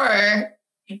 Or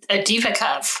a Diva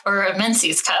cup or a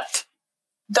Menzies cup.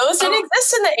 Those didn't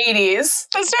exist in the 80s.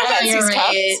 Those are Menzies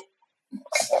cups.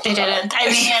 They didn't. I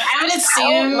mean, I would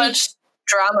assume how much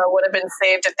drama would have been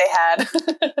saved if they had.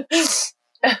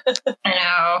 I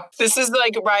know. This is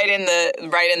like right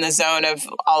in the zone of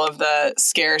all of the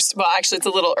scarce. Well, actually, it's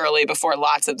a little early before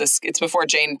lots of this. It's before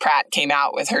Jane Pratt came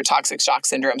out with her toxic shock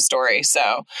syndrome story.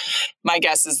 So my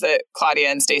guess is that Claudia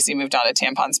and Stacey moved on to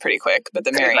tampons pretty quick, but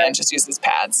then Marianne just uses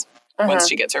pads once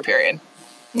she gets her period.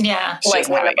 Yeah. Like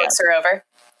when the books are over.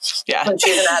 Yeah. When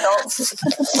she's an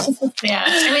adult. Yeah.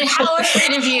 I mean, how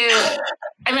afraid of you?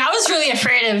 I mean, I was really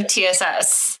afraid of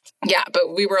TSS. Yeah,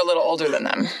 but we were a little older than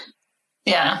them.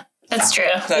 Yeah, that's true.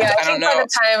 I think by the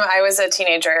time I was a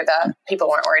teenager that people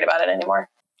weren't worried about it anymore.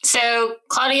 So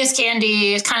Claudia's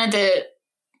candy is kind of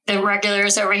the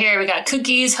regulars over here. We got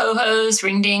cookies, ho-hos,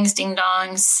 ring dings, ding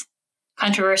dongs,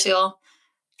 controversial,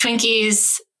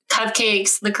 Twinkies,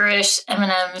 cupcakes, licorice,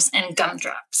 M&Ms, and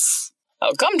gumdrops.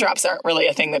 Oh, gumdrops aren't really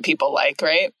a thing that people like,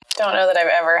 right? Don't know that I've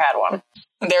ever had one.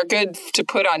 They're good to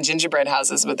put on gingerbread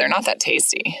houses, but they're not that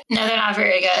tasty. No, they're not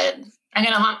very good. I'm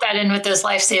going to lump that in with those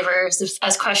lifesavers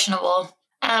as questionable.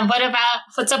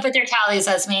 What's up with your tallies,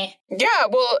 Esme? Yeah,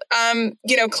 well,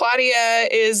 Claudia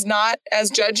is not as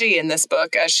judgy in this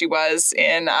book as she was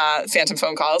in Phantom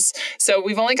Phone Calls. So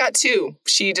we've only got 2.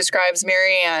 She describes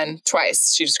Marianne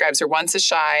twice. She describes her once as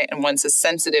shy and once as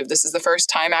sensitive. This is the first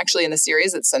time actually in the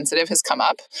series that sensitive has come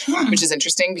up, which is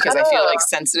interesting because I feel like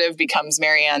sensitive becomes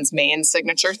Marianne's main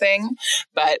signature thing.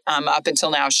 But up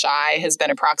until now, shy has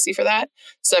been a proxy for that.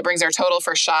 So that brings our total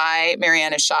for shy.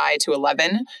 Marianne is shy to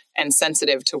 11 and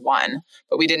sensitive to 1.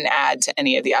 But we didn't add to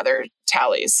any of the other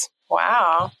tallies.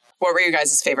 Wow. What were your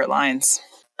guys' favorite lines?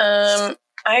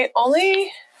 I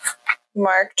only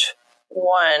marked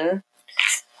 1.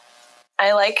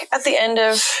 I like at the end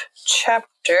of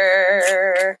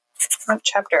chapter... What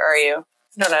chapter are you?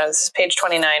 No, this is page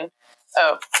 29.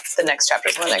 Oh, the next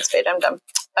chapter's on the next page. I'm dumb.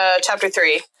 Chapter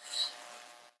 3.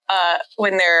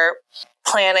 When they're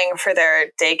planning for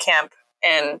their day camp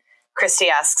and Christy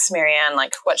asks Marianne,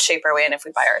 like, what shape are we in if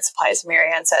we buy art supplies? And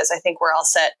Marianne says, I think we're all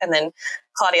set. And then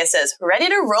Claudia says, ready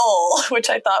to roll, which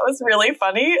I thought was really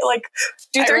funny. Like,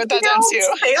 do I wrote that down too.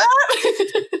 Say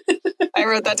that? I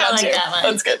wrote that down I like too. that one.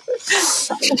 That's good.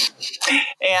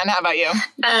 Anne, how about you?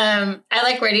 I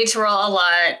like Ready to Roll a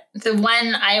lot. The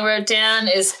one I wrote down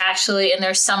is actually in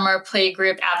their summer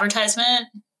playgroup advertisement.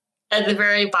 At the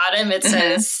very bottom, it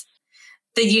says,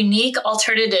 the unique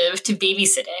alternative to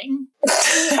babysitting.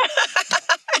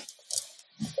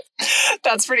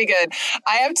 That's pretty good.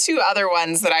 I have 2 other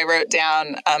ones that I wrote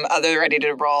down, other Ready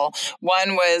to Roll.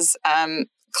 One was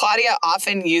Claudia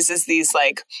often uses these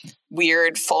like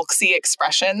weird folksy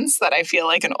expressions that I feel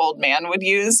like an old man would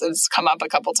use. It's come up a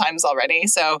couple times already.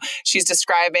 So she's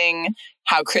describing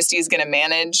how Christy is going to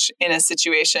manage in a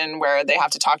situation where they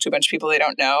have to talk to a bunch of people they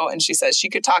don't know. And she says she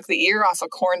could talk the ear off a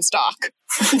corn stalk.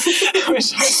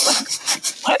 Which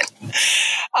was like,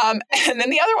 what? And then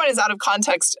the other one is out of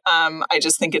context. I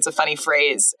just think it's a funny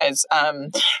phrase as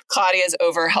Claudia's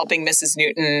over helping Mrs.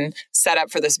 Newton set up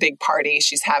for this big party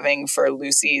she's having for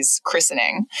Lucy's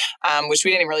christening, which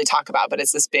we didn't really talk about, but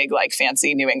it's this big, like,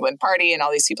 fancy New England party and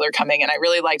all these people are coming. And I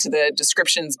really liked the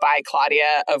descriptions by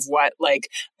Claudia of what, like,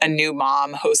 a new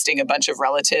mom hosting a bunch of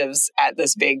relatives at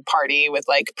this big party with,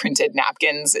 like, printed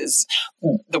napkins is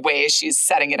the way she's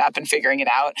setting it up and figuring it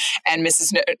out. And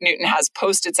Mrs. Newton has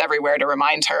Post-its everywhere to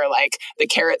remind her, like, the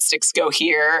carrot sticks go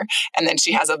here. And then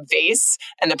she has a vase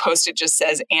and the Post-it just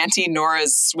says Auntie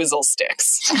Nora's swizzle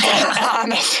sticks.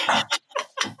 And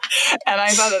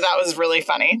I thought that was really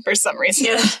funny for some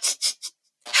reason.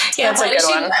 Yeah, that's a good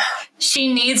one.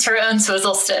 She needs her own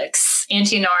swizzle sticks,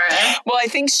 Auntie Nora. Well, I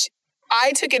think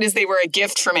I took it as they were a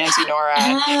gift from Auntie Nora.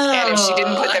 And if she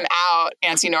didn't put them out,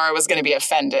 Auntie Nora was going to be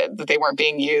offended that they weren't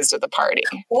being used at the party.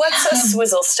 What's a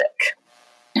swizzle stick?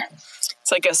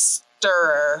 It's like a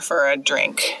stirrer for a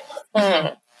drink.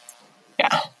 Mm.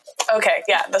 Yeah. Okay,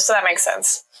 yeah, so that makes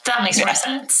sense. That makes more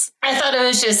sense. I thought it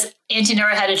was just Auntie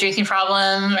Nora had a drinking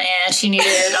problem and she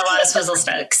needed a lot of swizzle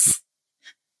sticks.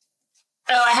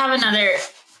 Oh, I have another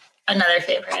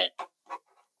favorite.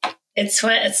 It's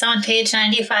on page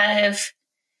 95,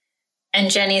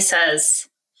 and Jenny says,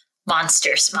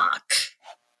 "Monster smock."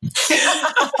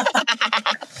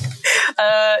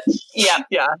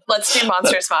 Yeah. Let's do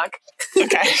monster smock.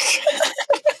 Okay.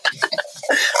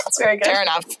 That's very good. Fair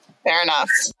enough.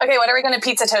 Okay, what are we going to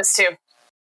pizza toast to?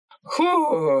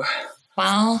 Whew.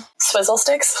 Well, Swizzle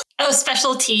sticks. Oh,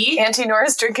 special tea. Auntie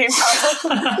Nora's drinking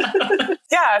problem.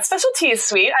 Yeah, special tea is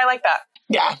sweet. I like that.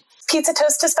 Yeah. Pizza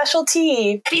toast to special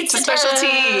tea. Pizza special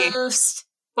tea. toast.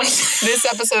 This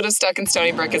episode of Stuck in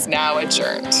Stony Brook is now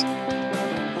adjourned.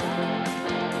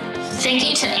 Thank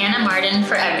you to Anna Martin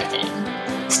for everything.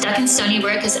 Stuck in Stony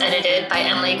Brook is edited by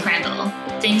Emily Crandall.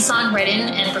 Theme song written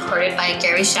and recorded by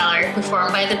Gary Schaller,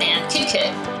 performed by the band Kid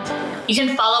Kid. You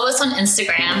can follow us on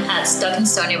Instagram at Stuck in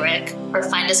Stony Brook or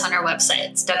find us on our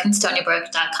website,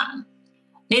 stuckinstonybrook.com.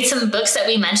 Need some books that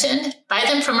we mentioned? Buy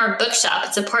them from our bookshop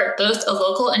and support both a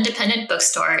local independent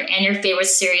bookstore and your favorite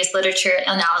serious literature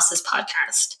analysis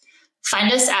podcast.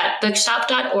 Find us at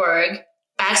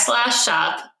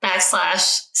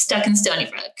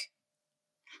bookshop.org/shop/Stuck-in-Stony-Brook.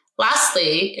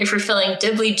 Lastly, if you're feeling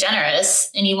doubly generous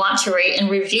and you want to rate and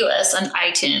review us on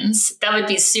iTunes, that would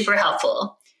be super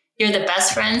helpful. You're the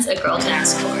best friends a girl can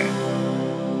ask for.